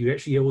re-elected, you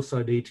actually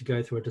also need to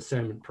go through a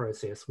discernment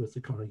process with the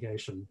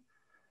congregation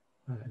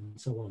and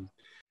so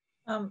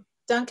on.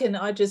 Duncan,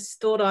 I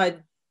just thought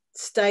I'd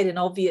state an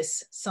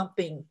obvious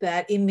something,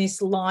 that in this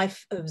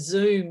life of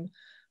Zoom,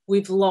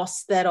 we've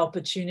lost that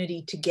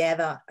opportunity to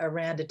gather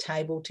around a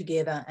table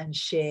together and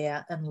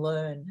share and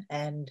learn,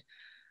 and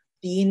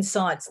the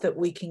insights that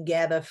we can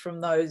gather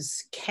from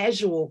those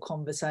casual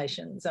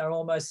conversations are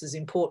almost as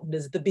important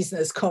as the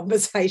business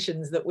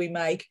conversations that we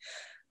make.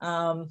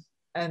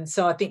 And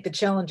so I think the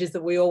challenge is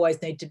that we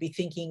always need to be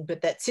thinking, but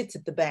that sits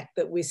at the back,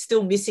 that we're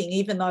still missing,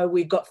 even though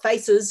we've got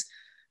faces,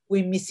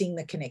 we're missing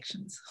the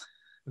connections.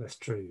 That's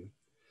true.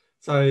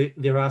 So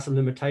there are some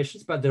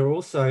limitations, but there are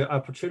also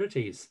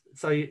opportunities.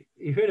 So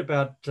you heard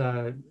about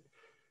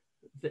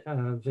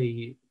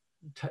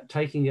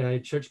taking a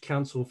church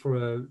council for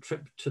a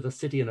trip to the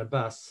city in a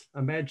bus.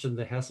 Imagine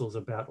the hassles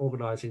about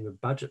organising the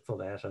budget for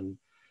that and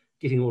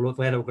getting all of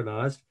that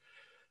organised.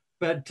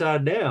 But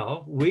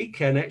now we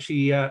can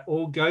actually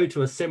all go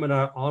to a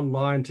seminar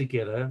online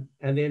together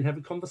and then have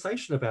a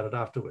conversation about it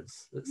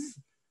afterwards.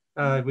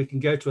 We can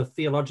go to a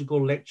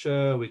theological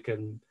lecture, we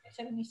can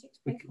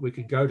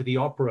go to the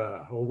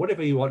opera or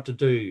whatever you want to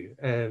do.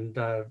 And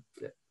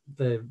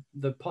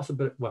the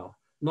possibility, well,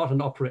 not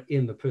an opera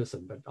in the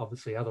person, but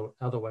obviously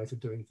other ways of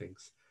doing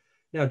things.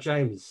 Now,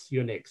 James,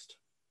 you're next.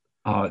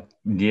 Oh,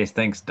 yes,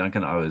 thanks,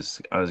 Duncan. I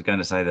was going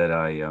to say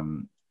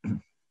that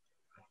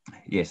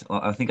yes,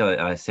 I think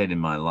I said in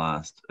my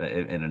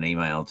in an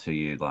email to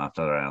you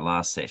after our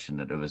last session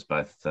that it was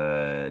both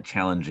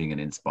challenging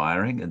and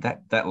inspiring. And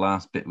that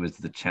last bit was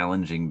the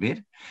challenging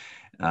bit,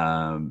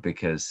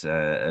 because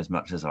as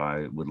much as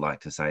I would like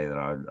to say that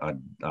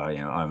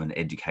I'm an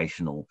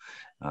educational,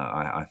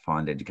 I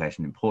find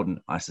education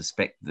important, I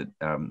suspect that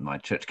my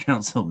church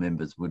council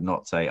members would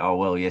not say, oh,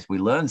 well, yes, we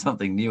learn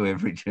something new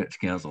every church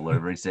council or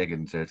every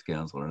second church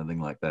council or anything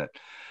like that.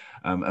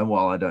 And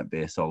while I don't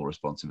bear sole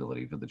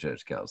responsibility for the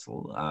church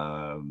council,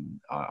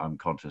 I'm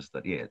conscious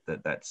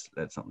that that's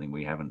something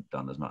we haven't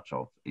done as much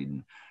of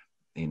in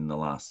the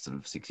last sort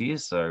of 6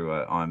 years. So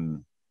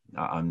I'm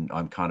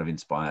kind of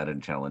inspired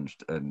and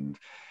challenged and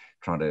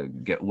trying to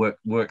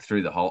work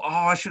through the whole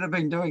I should have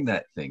been doing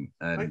that thing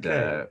and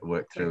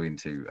work through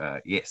into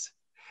yes.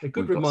 A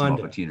good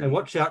reminder. And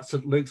watch out,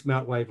 St. Luke's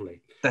Mount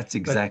Waverley. That's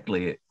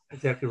exactly it.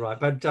 Exactly right.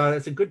 But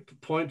it's a good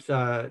point,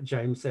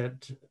 James,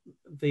 that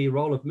the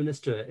role of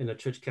minister in a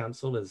church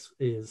council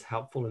is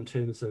helpful in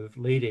terms of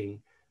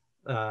leading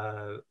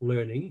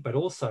learning, but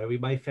also we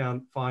may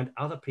find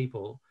other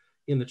people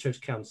in the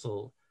church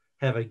council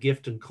have a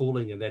gift and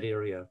calling in that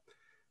area.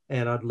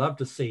 And I'd love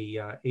to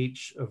see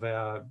each of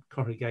our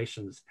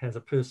congregations has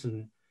a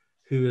person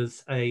who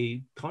is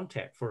a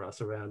contact for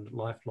us around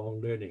lifelong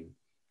learning.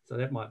 So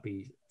that might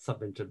be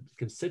something to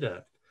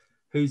consider.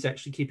 Who's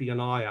actually keeping an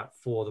eye out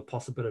for the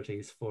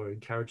possibilities for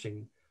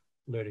encouraging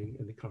learning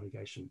in the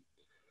congregation.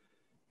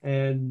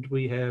 And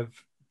we have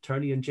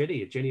Tony and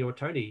Jenny or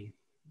Tony.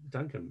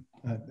 Duncan.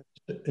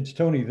 It's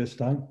Tony this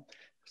time,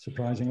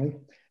 surprisingly.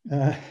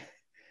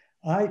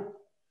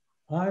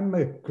 I'm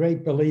a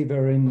great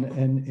believer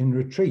in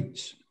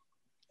retreats,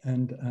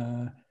 and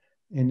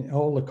in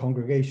all the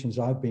congregations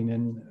I've been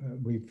in,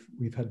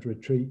 we've had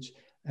retreats,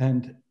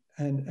 and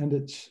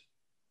it's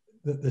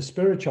the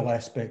spiritual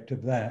aspect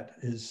of that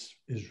is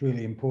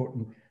really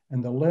important,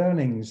 and the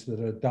learnings that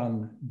are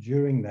done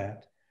during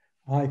that.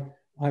 I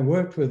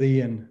worked with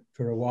Ian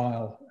for a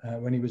while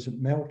when he was at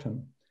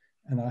Melton,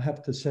 and I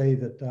have to say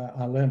that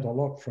I learned a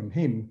lot from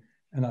him,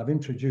 and I've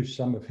introduced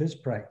some of his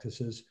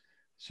practices.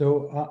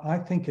 So I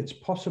think it's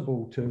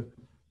possible to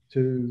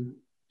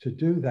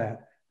do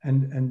that,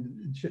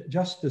 and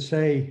just to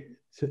say,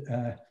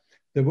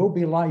 there will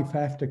be life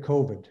after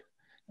COVID.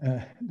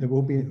 There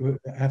will be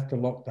after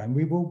lockdown.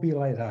 We will be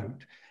let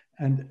out,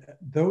 and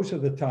those are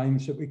the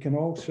times that we can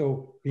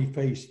also be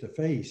face to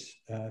face,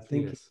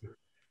 thinking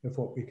of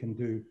what we can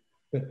do.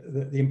 But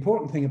the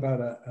important thing about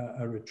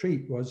a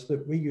retreat was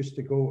that we used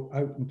to go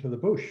out into the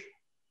bush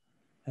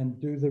and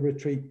do the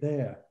retreat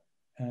there.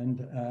 And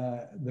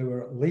there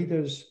were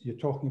leaders, you're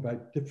talking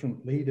about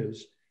different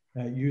leaders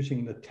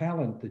using the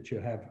talent that you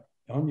have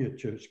on your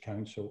church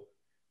council.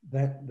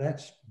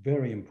 That's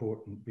very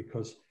important,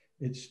 because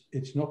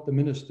it's not the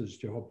minister's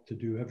job to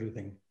do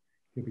everything.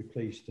 You'll be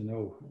pleased to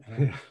know.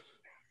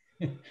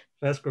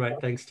 That's great.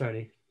 Thanks,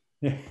 Tony.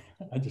 Yeah,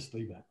 I just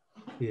leave that.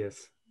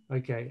 Yes.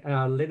 Okay.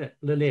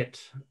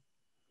 Lynette.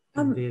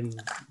 And then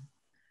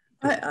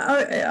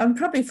I'm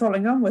probably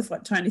following on with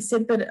what Tony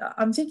said, but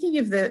I'm thinking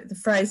of the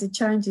phrase, "a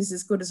change is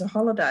as good as a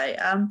holiday."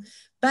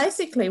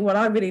 Basically, what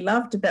I really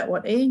loved about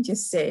what Ian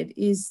just said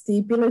is the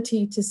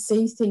ability to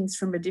see things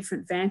from a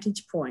different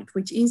vantage point,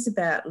 which is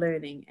about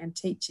learning and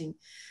teaching.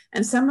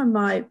 And some of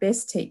my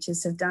best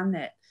teachers have done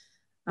that.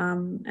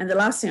 And the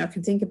last thing I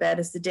can think about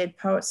is the Dead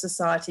Poets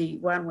Society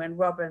one, when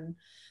Robin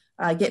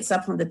gets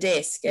up on the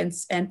desk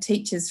and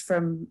teaches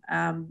from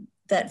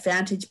that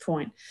vantage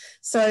point.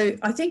 So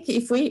I think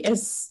if we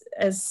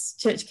as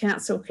Church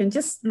Council can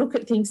just look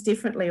at things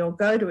differently or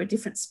go to a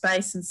different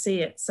space and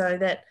see it, so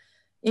that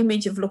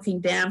image of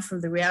looking down from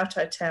the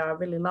Rialto Tower I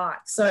really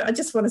like. So I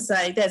just want to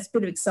say there's a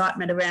bit of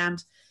excitement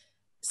around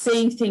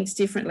seeing things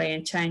differently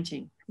and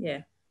changing.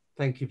 Yeah.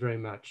 Thank you very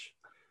much.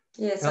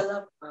 Yes, I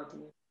love that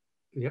idea.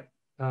 Yep.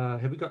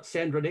 Have we got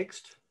Sandra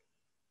next?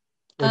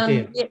 Or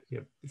Dan?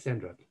 Yep.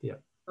 Sandra. Yeah.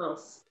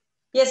 Oh.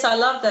 Yes, I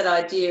love that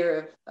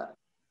idea of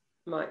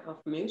mic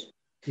off mute.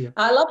 Yeah.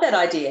 I love that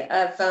idea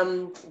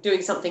of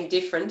doing something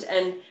different,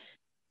 and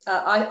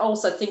I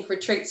also think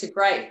retreats are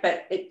great,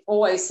 but it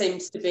always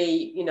seems to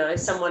be, you know,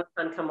 someone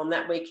can't come on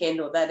that weekend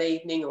or that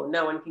evening, or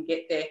no one can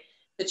get there.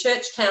 The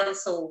Church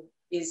Council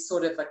is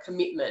sort of a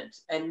commitment,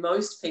 and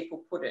most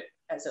people put it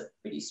as a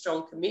pretty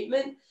strong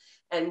commitment,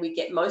 and we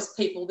get most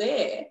people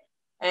there.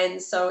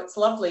 And so it's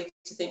lovely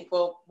to think,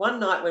 well, one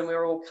night when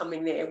we're all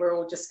coming there, we're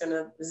all just going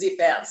to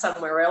zip out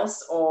somewhere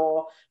else,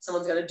 or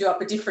someone's going to do up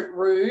a different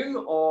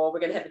room, or we're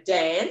going to have a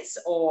dance,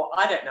 or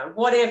I don't know,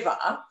 whatever,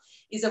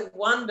 is a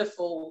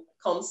wonderful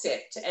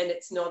concept. And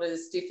it's not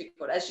as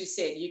difficult. As you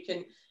said, you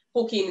can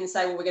hook in and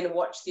say, well, we're going to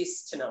watch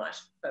this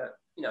tonight, but,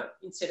 you know,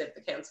 instead of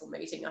the council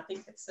meeting. I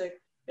think it's a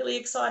really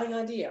exciting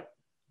idea.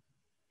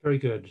 Very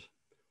good.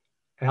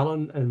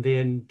 Alan and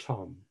then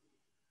Tom.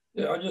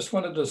 Yeah, I just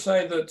wanted to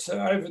say that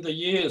over the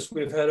years,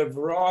 we've had a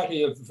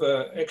variety of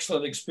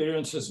excellent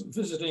experiences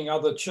visiting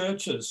other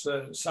churches.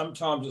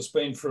 Sometimes it's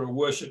been for a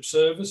worship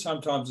service,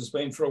 sometimes it's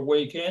been for a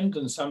weekend,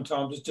 and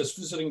sometimes it's just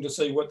visiting to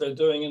see what they're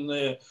doing in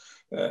their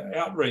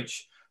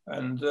outreach.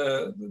 And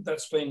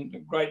that's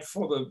been great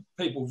for the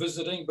people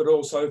visiting, but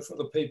also for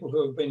the people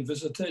who have been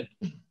visited.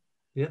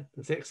 Yeah,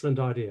 that's an excellent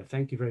idea.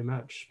 Thank you very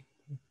much.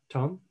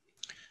 Tom?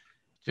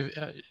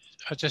 I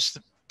just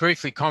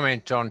briefly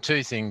comment on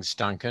two things,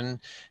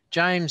 Duncan.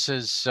 James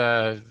is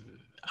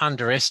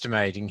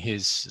underestimating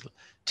his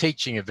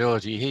teaching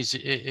ability. He's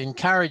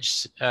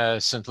encouraged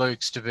St.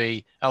 Luke's to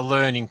be a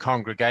learning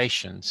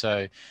congregation.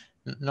 So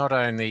not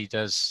only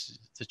does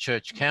the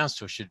Church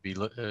Council should be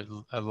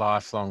a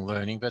lifelong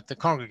learning, but the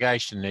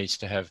congregation needs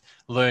to have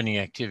learning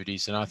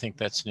activities. And I think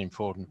that's an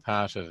important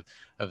part of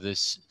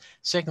this.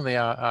 Secondly,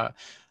 I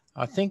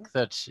think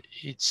that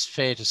it's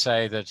fair to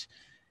say that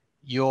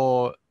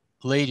your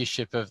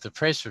leadership of the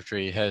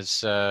Presbytery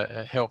has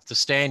helped the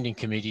Standing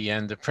Committee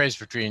and the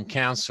Presbyterian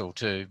Council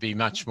to be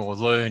much more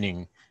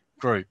learning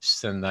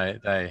groups than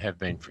they have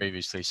been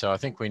previously. So I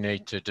think we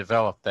need to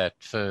develop that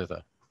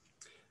further.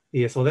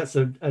 Yes, well, that's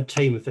a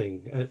team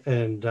thing.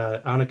 And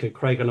Anneke,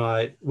 Craig and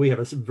I, we have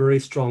a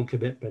very strong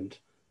commitment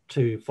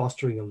to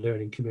fostering a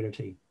learning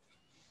community.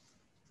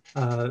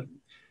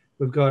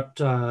 We've got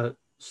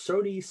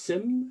Sodi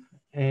Sim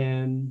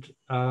and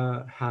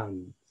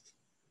Han.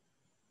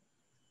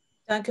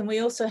 Duncan, we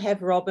also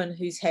have Robin,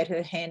 who's had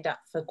her hand up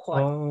for quite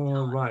some time.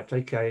 Oh, right.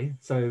 Okay.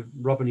 So,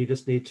 Robin, you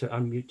just need to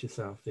unmute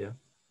yourself there.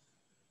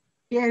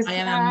 Yes,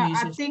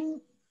 I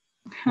think,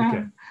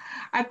 okay.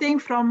 I think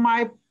from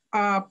my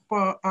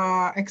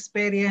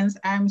experience,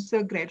 I'm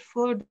so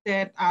grateful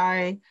that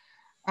I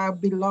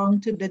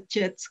belong to the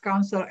Church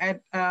Council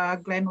at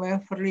Glen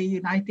Waverley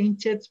Uniting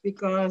Church,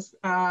 because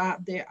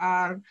there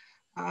are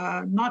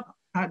not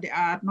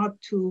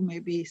two,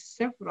 maybe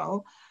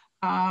several,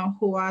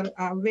 who are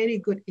very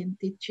good in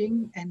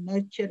teaching and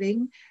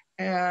nurturing,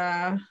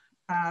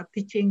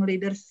 teaching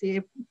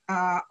leadership,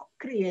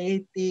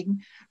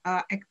 creating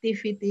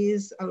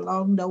activities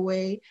along the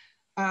way.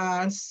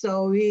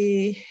 So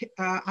we,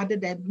 other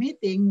than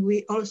meeting,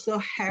 we also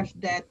have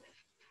that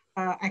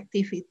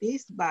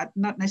activities, but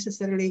not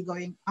necessarily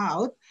going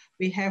out.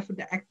 We have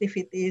the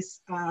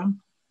activities in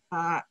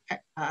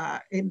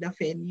the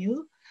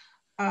venue.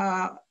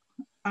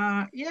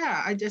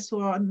 Yeah, I just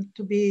want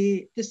to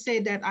say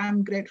that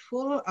I'm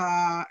grateful.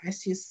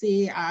 As you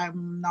see,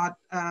 I'm not,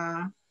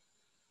 I'm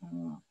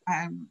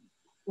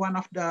one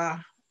of the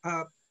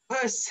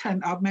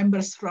person or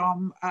members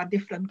from a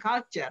different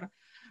culture,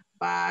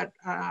 but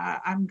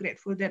I'm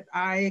grateful that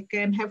I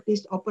can have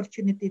this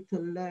opportunity to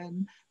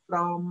learn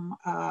from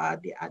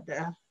the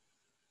other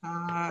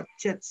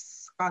church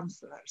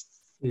counselors.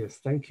 Yes,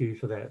 thank you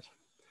for that.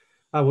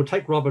 We'll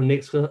take Robin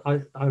next.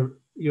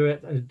 You're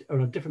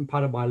on a different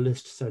part of my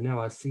list, so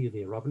now I see you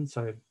there, Robin.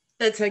 So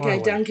that's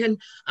okay, Duncan.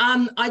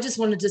 I just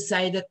wanted to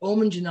say that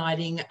Ormond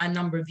Uniting a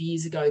number of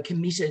years ago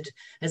committed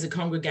as a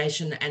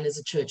congregation and as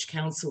a church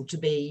council to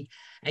be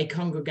a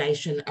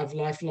congregation of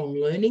lifelong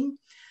learning.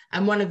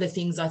 And one of the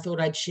things I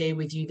thought I'd share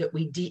with you that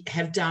we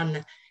have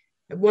done,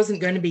 it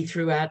wasn't going to be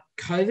throughout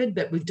COVID,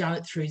 but we've done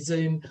it through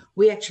Zoom.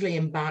 We actually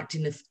embarked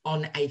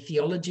on a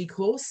theology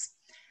course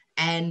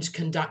and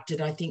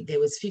conducted, I think there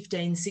was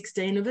 15,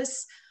 16 of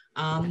us,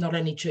 not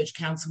only church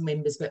council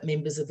members, but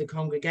members of the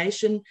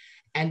congregation.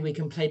 And we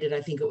completed,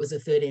 I think it was a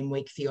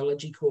 13-week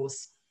theology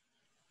course.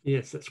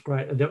 Yes, that's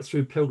great. And that was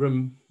through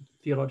Pilgrim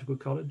Theological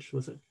College,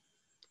 was it?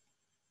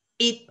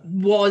 It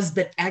was,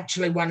 but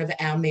actually one of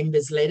our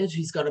members led it,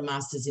 who's got a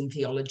master's in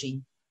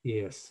theology.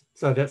 Yes,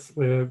 so that's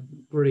we're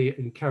really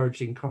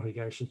encouraging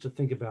congregations to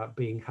think about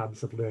being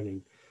hubs of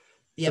learning,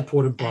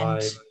 supported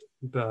by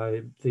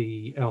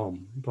the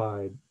Elm,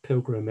 by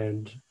Pilgrim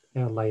and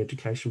our lay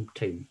education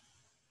team.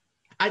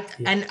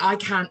 And I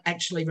can't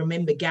actually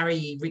remember,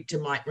 Gary Richter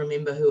might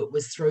remember who it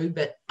was through,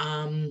 but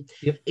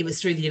it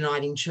was through the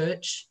Uniting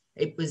Church.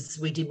 It was,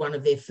 we did one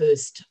of their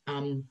first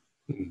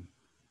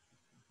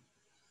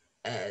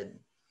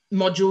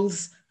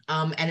modules,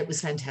 and it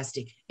was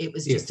fantastic. It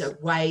was just a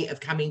way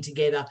of coming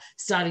together,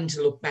 starting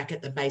to look back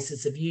at the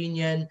basis of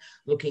union,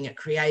 looking at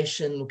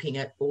creation, looking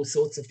at all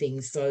sorts of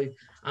things. So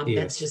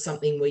that's just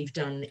something we've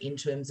done in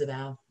terms of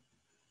our...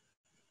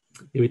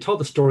 Yeah, we told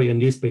the story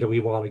in Newsbeat a wee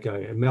while ago,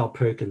 and Mel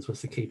Perkins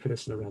was the key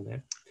person around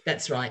that.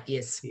 That's right,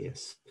 yes.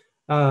 Yes.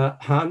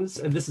 Hans,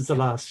 and this is the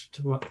last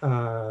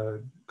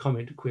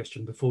comment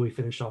question before we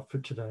finish off for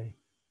today.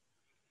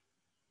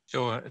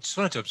 Sure. I just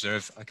wanted to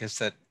observe, I guess,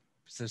 that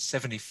there's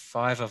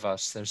 75 of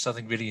us. There's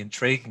something really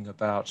intriguing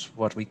about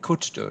what we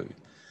could do.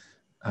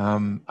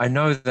 I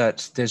know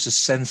that there's a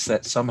sense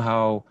that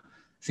somehow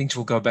things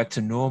will go back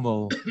to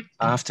normal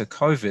after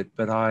COVID,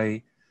 but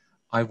I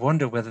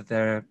wonder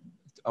whether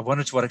I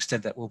wonder to what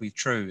extent that will be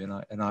true.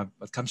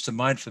 What comes to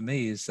mind for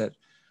me is that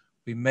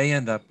we may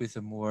end up with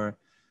a more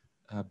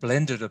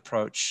blended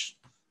approach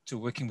to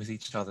working with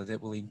each other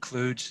that will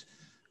include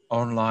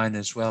online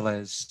as well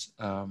as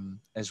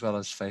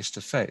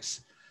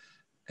face-to-face.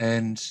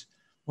 And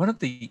one of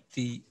the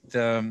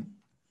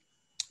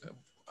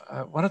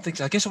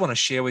things I guess I want to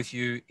share with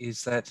you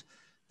is that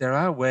there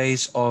are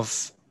ways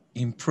of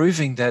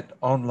improving that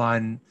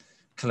online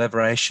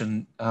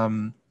collaboration,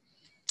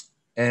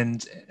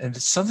 and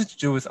it's something to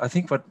do with, I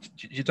think, what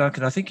you,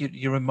 Duncan, I think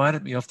you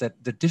reminded me of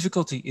that. The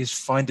difficulty is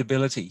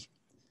findability.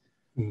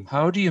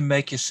 How do you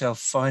make yourself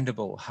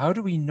findable? How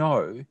do we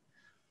know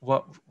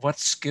what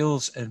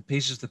skills and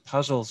pieces of the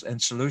puzzles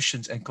and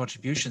solutions and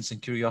contributions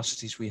and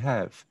curiosities we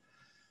have?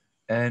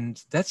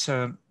 And that's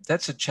a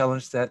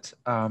challenge that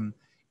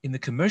in the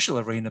commercial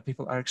arena,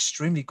 people are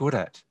extremely good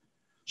at.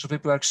 So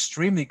people are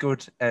extremely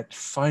good at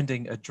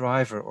finding a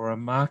driver or a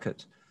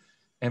market.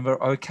 And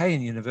we're okay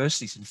in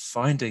universities in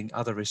finding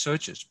other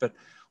researchers. But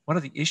one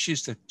of the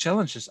issues, the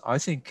challenges I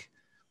think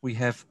we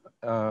have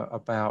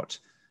about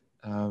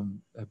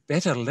a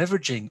better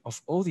leveraging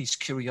of all these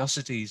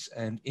curiosities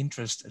and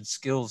interests and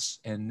skills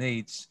and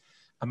needs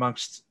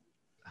amongst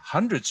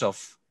hundreds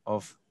of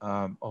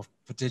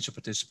potential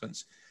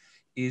participants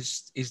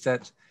is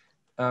that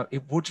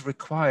it would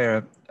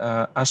require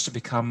us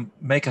to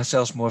make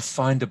ourselves more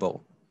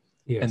findable.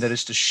 Yes. And that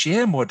is to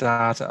share more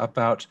data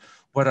about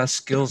what our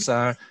skills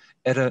are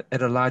at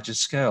a larger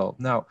scale.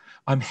 Now,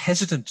 I'm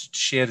hesitant to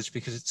share this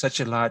because it's such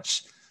a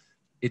large,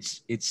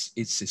 it's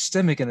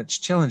systemic and it's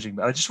challenging,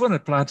 but I just want to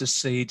plant a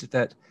seed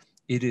that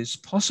it is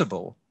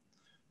possible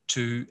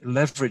to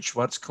leverage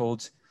what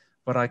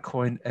I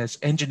coin as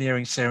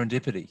engineering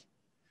serendipity,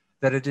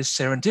 that it is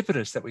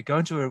serendipitous that we go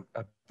into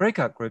a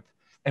breakout group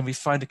and we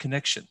find a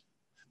connection.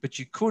 But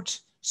you could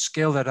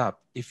scale that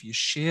up if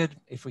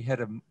we had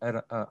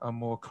a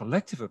more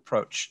collective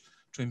approach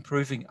to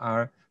improving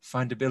our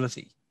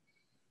findability.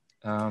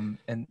 And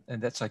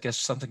that's, I guess,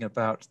 something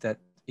about that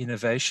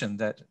innovation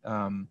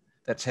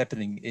that's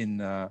happening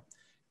in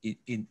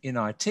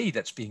IT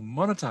that's being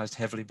monetized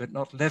heavily, but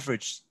not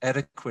leveraged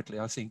adequately,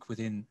 I think,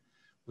 within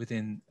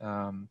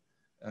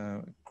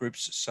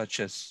groups such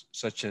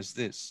as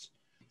this.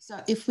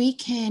 So if we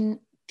can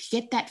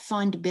get that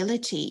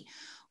findability,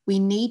 we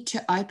need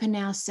to open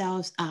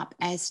ourselves up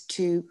as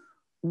to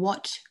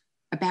what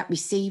about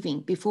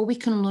receiving. Before we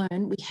can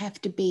learn, we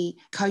have to be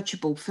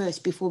coachable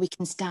first before we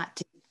can start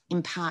to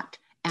impart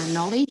our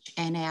knowledge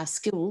and our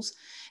skills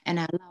and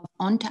our love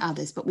onto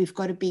others, but we've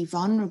got to be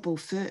vulnerable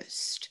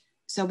first.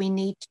 So we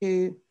need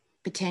to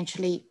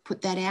potentially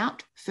put that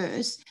out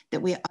first,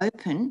 that we're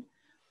open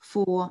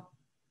for,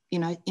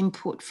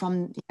 input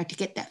from, to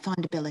get that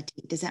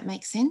findability. Does that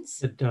make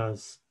sense? It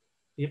does.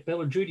 Yeah,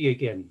 Bella Judy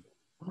again.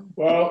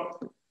 Well,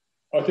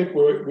 I think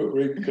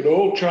we could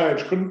all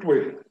change, couldn't we,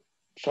 at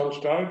some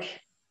stage?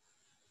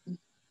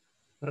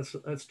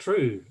 That's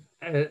true.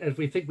 If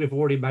we think we've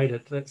already made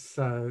it, that's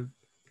a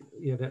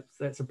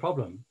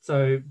problem.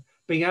 So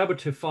being able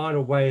to find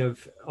a way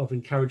of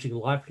encouraging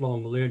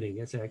lifelong learning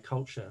as our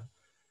culture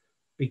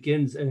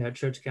begins in our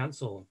church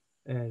council.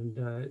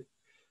 And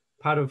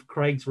part of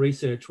Craig's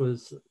research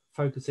was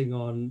focusing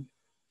on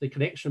the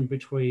connection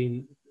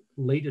between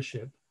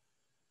leadership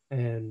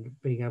and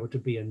being able to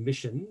be in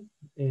mission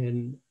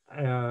in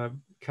our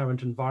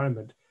current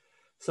environment.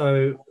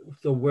 So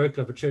the work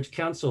of a church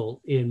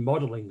council in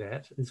modeling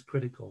that is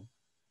critical.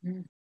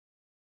 Mm.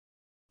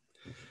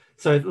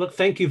 So look,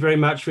 thank you very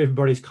much for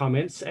everybody's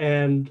comments.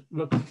 And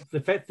look,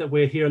 the fact that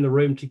we're here in the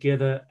room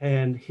together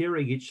and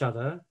hearing each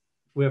other,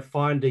 we're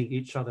finding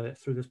each other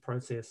through this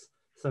process.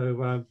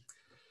 So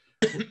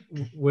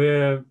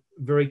we're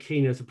very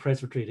keen as a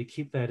presbytery to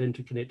keep that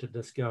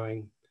interconnectedness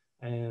going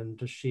and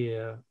to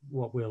share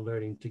what we're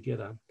learning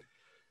together.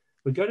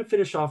 We're going to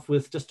finish off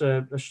with just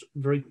a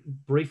very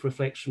brief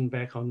reflection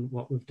back on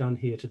what we've done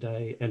here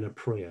today and a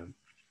prayer.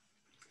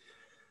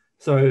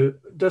 So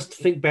just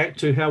think back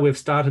to how we've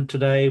started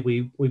today.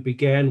 We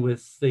began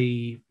with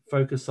the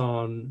focus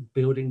on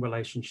building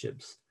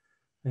relationships.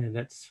 And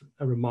that's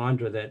a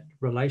reminder that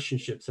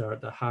relationships are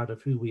at the heart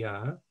of who we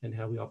are and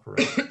how we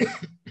operate.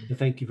 So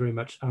thank you very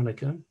much,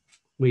 Anneke.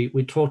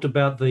 We talked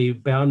about the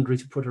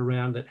boundaries we put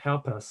around that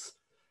help us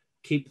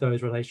keep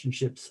those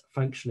relationships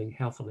functioning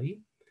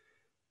healthily.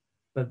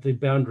 But the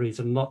boundaries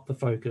are not the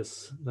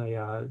focus. They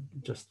are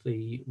just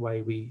the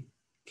way we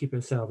keep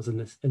ourselves in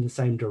the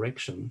same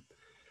direction.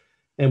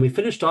 And we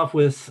finished off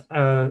with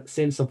a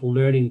sense of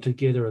learning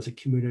together as a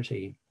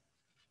community.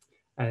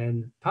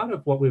 And part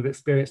of what we've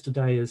experienced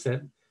today is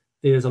that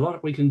there's a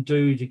lot we can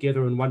do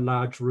together in one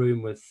large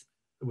room with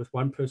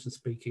one person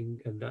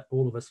speaking and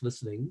all of us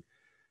listening.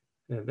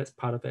 And that's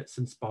part of that's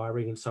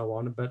inspiring and so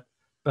on.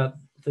 But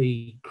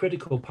the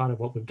critical part of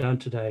what we've done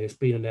today has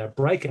been in our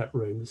breakout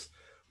rooms,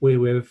 where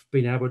we've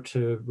been able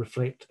to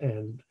reflect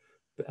and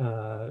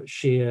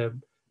share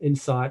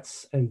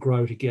insights and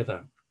grow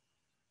together.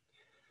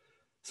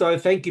 So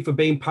thank you for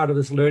being part of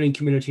this learning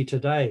community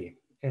today.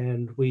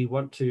 And we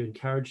want to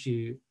encourage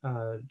you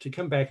to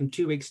come back in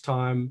 2 weeks'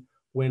 time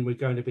when we're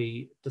going to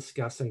be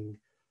discussing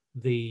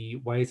the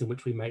ways in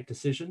which we make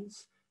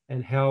decisions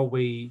and how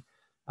we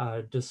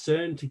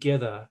discern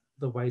together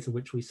the ways in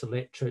which we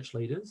select church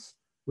leaders,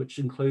 which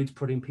includes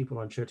putting people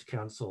on church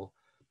council,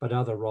 but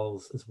other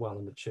roles as well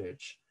in the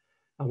church.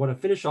 I want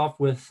to finish off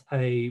with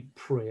a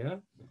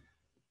prayer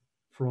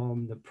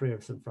from the prayer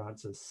of St.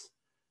 Francis,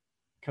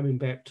 coming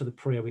back to the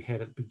prayer we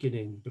had at the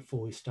beginning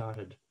before we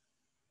started.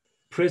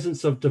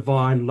 Presence of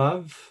divine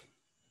love,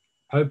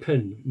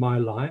 open my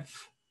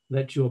life,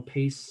 that your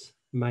peace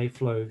may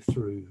flow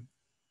through.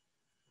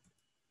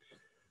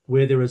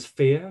 Where there is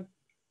fear,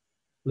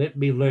 let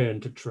me learn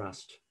to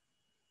trust.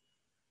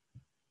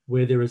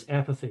 Where there is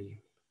apathy,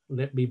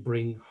 let me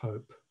bring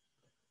hope.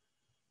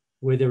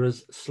 Where there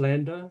is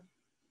slander,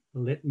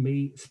 let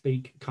me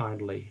speak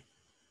kindly.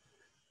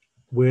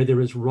 Where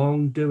there is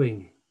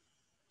wrongdoing,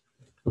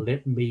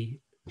 let me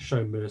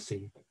show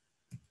mercy.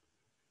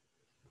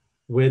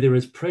 Where there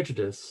is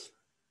prejudice,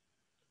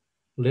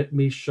 let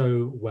me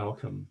show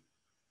welcome.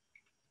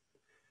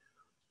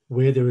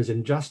 Where there is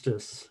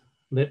injustice,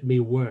 let me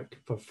work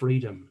for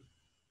freedom.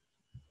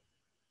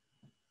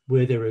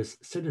 Where there is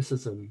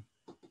cynicism,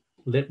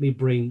 let me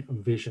bring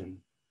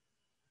vision.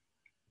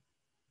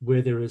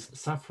 Where there is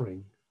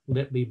suffering,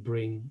 let me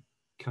bring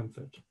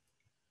comfort.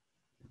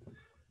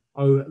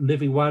 O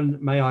living one,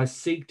 may I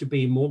seek to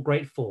be more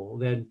grateful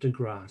than to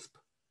grasp,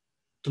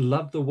 to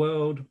love the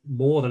world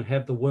more than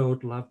have the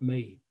world love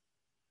me,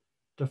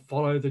 to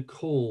follow the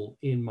call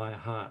in my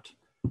heart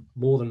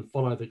more than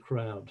follow the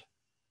crowd.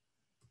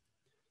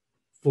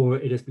 For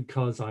it is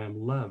because I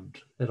am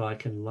loved that I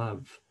can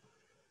love,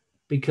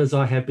 because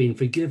I have been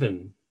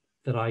forgiven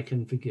that I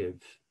can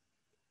forgive,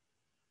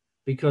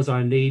 because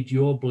I need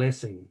your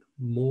blessing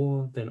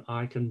more than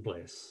I can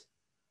bless.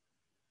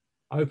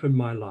 Open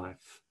my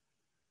life,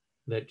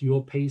 that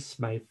your peace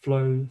may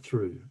flow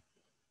through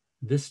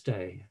this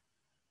day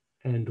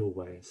and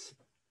always.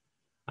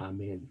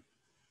 Amen.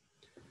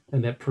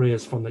 And that prayer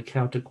is from the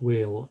Celtic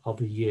Wheel of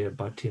the Year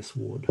by Tess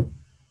Ward.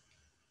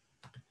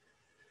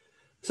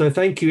 So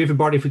thank you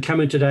everybody for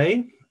coming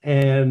today,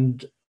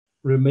 and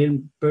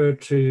remember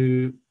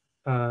to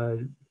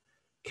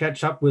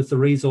catch up with the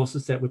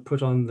resources that we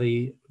put on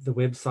the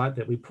website,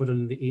 that we put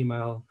in the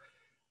email,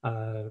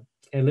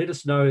 and let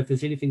us know if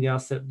there's anything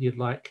else that you'd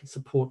like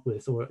support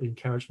with or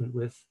encouragement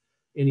with,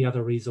 any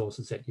other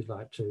resources that you'd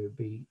like to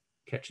be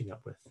catching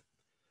up with.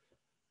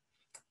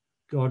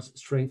 God's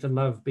strength and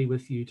love be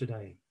with you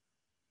today.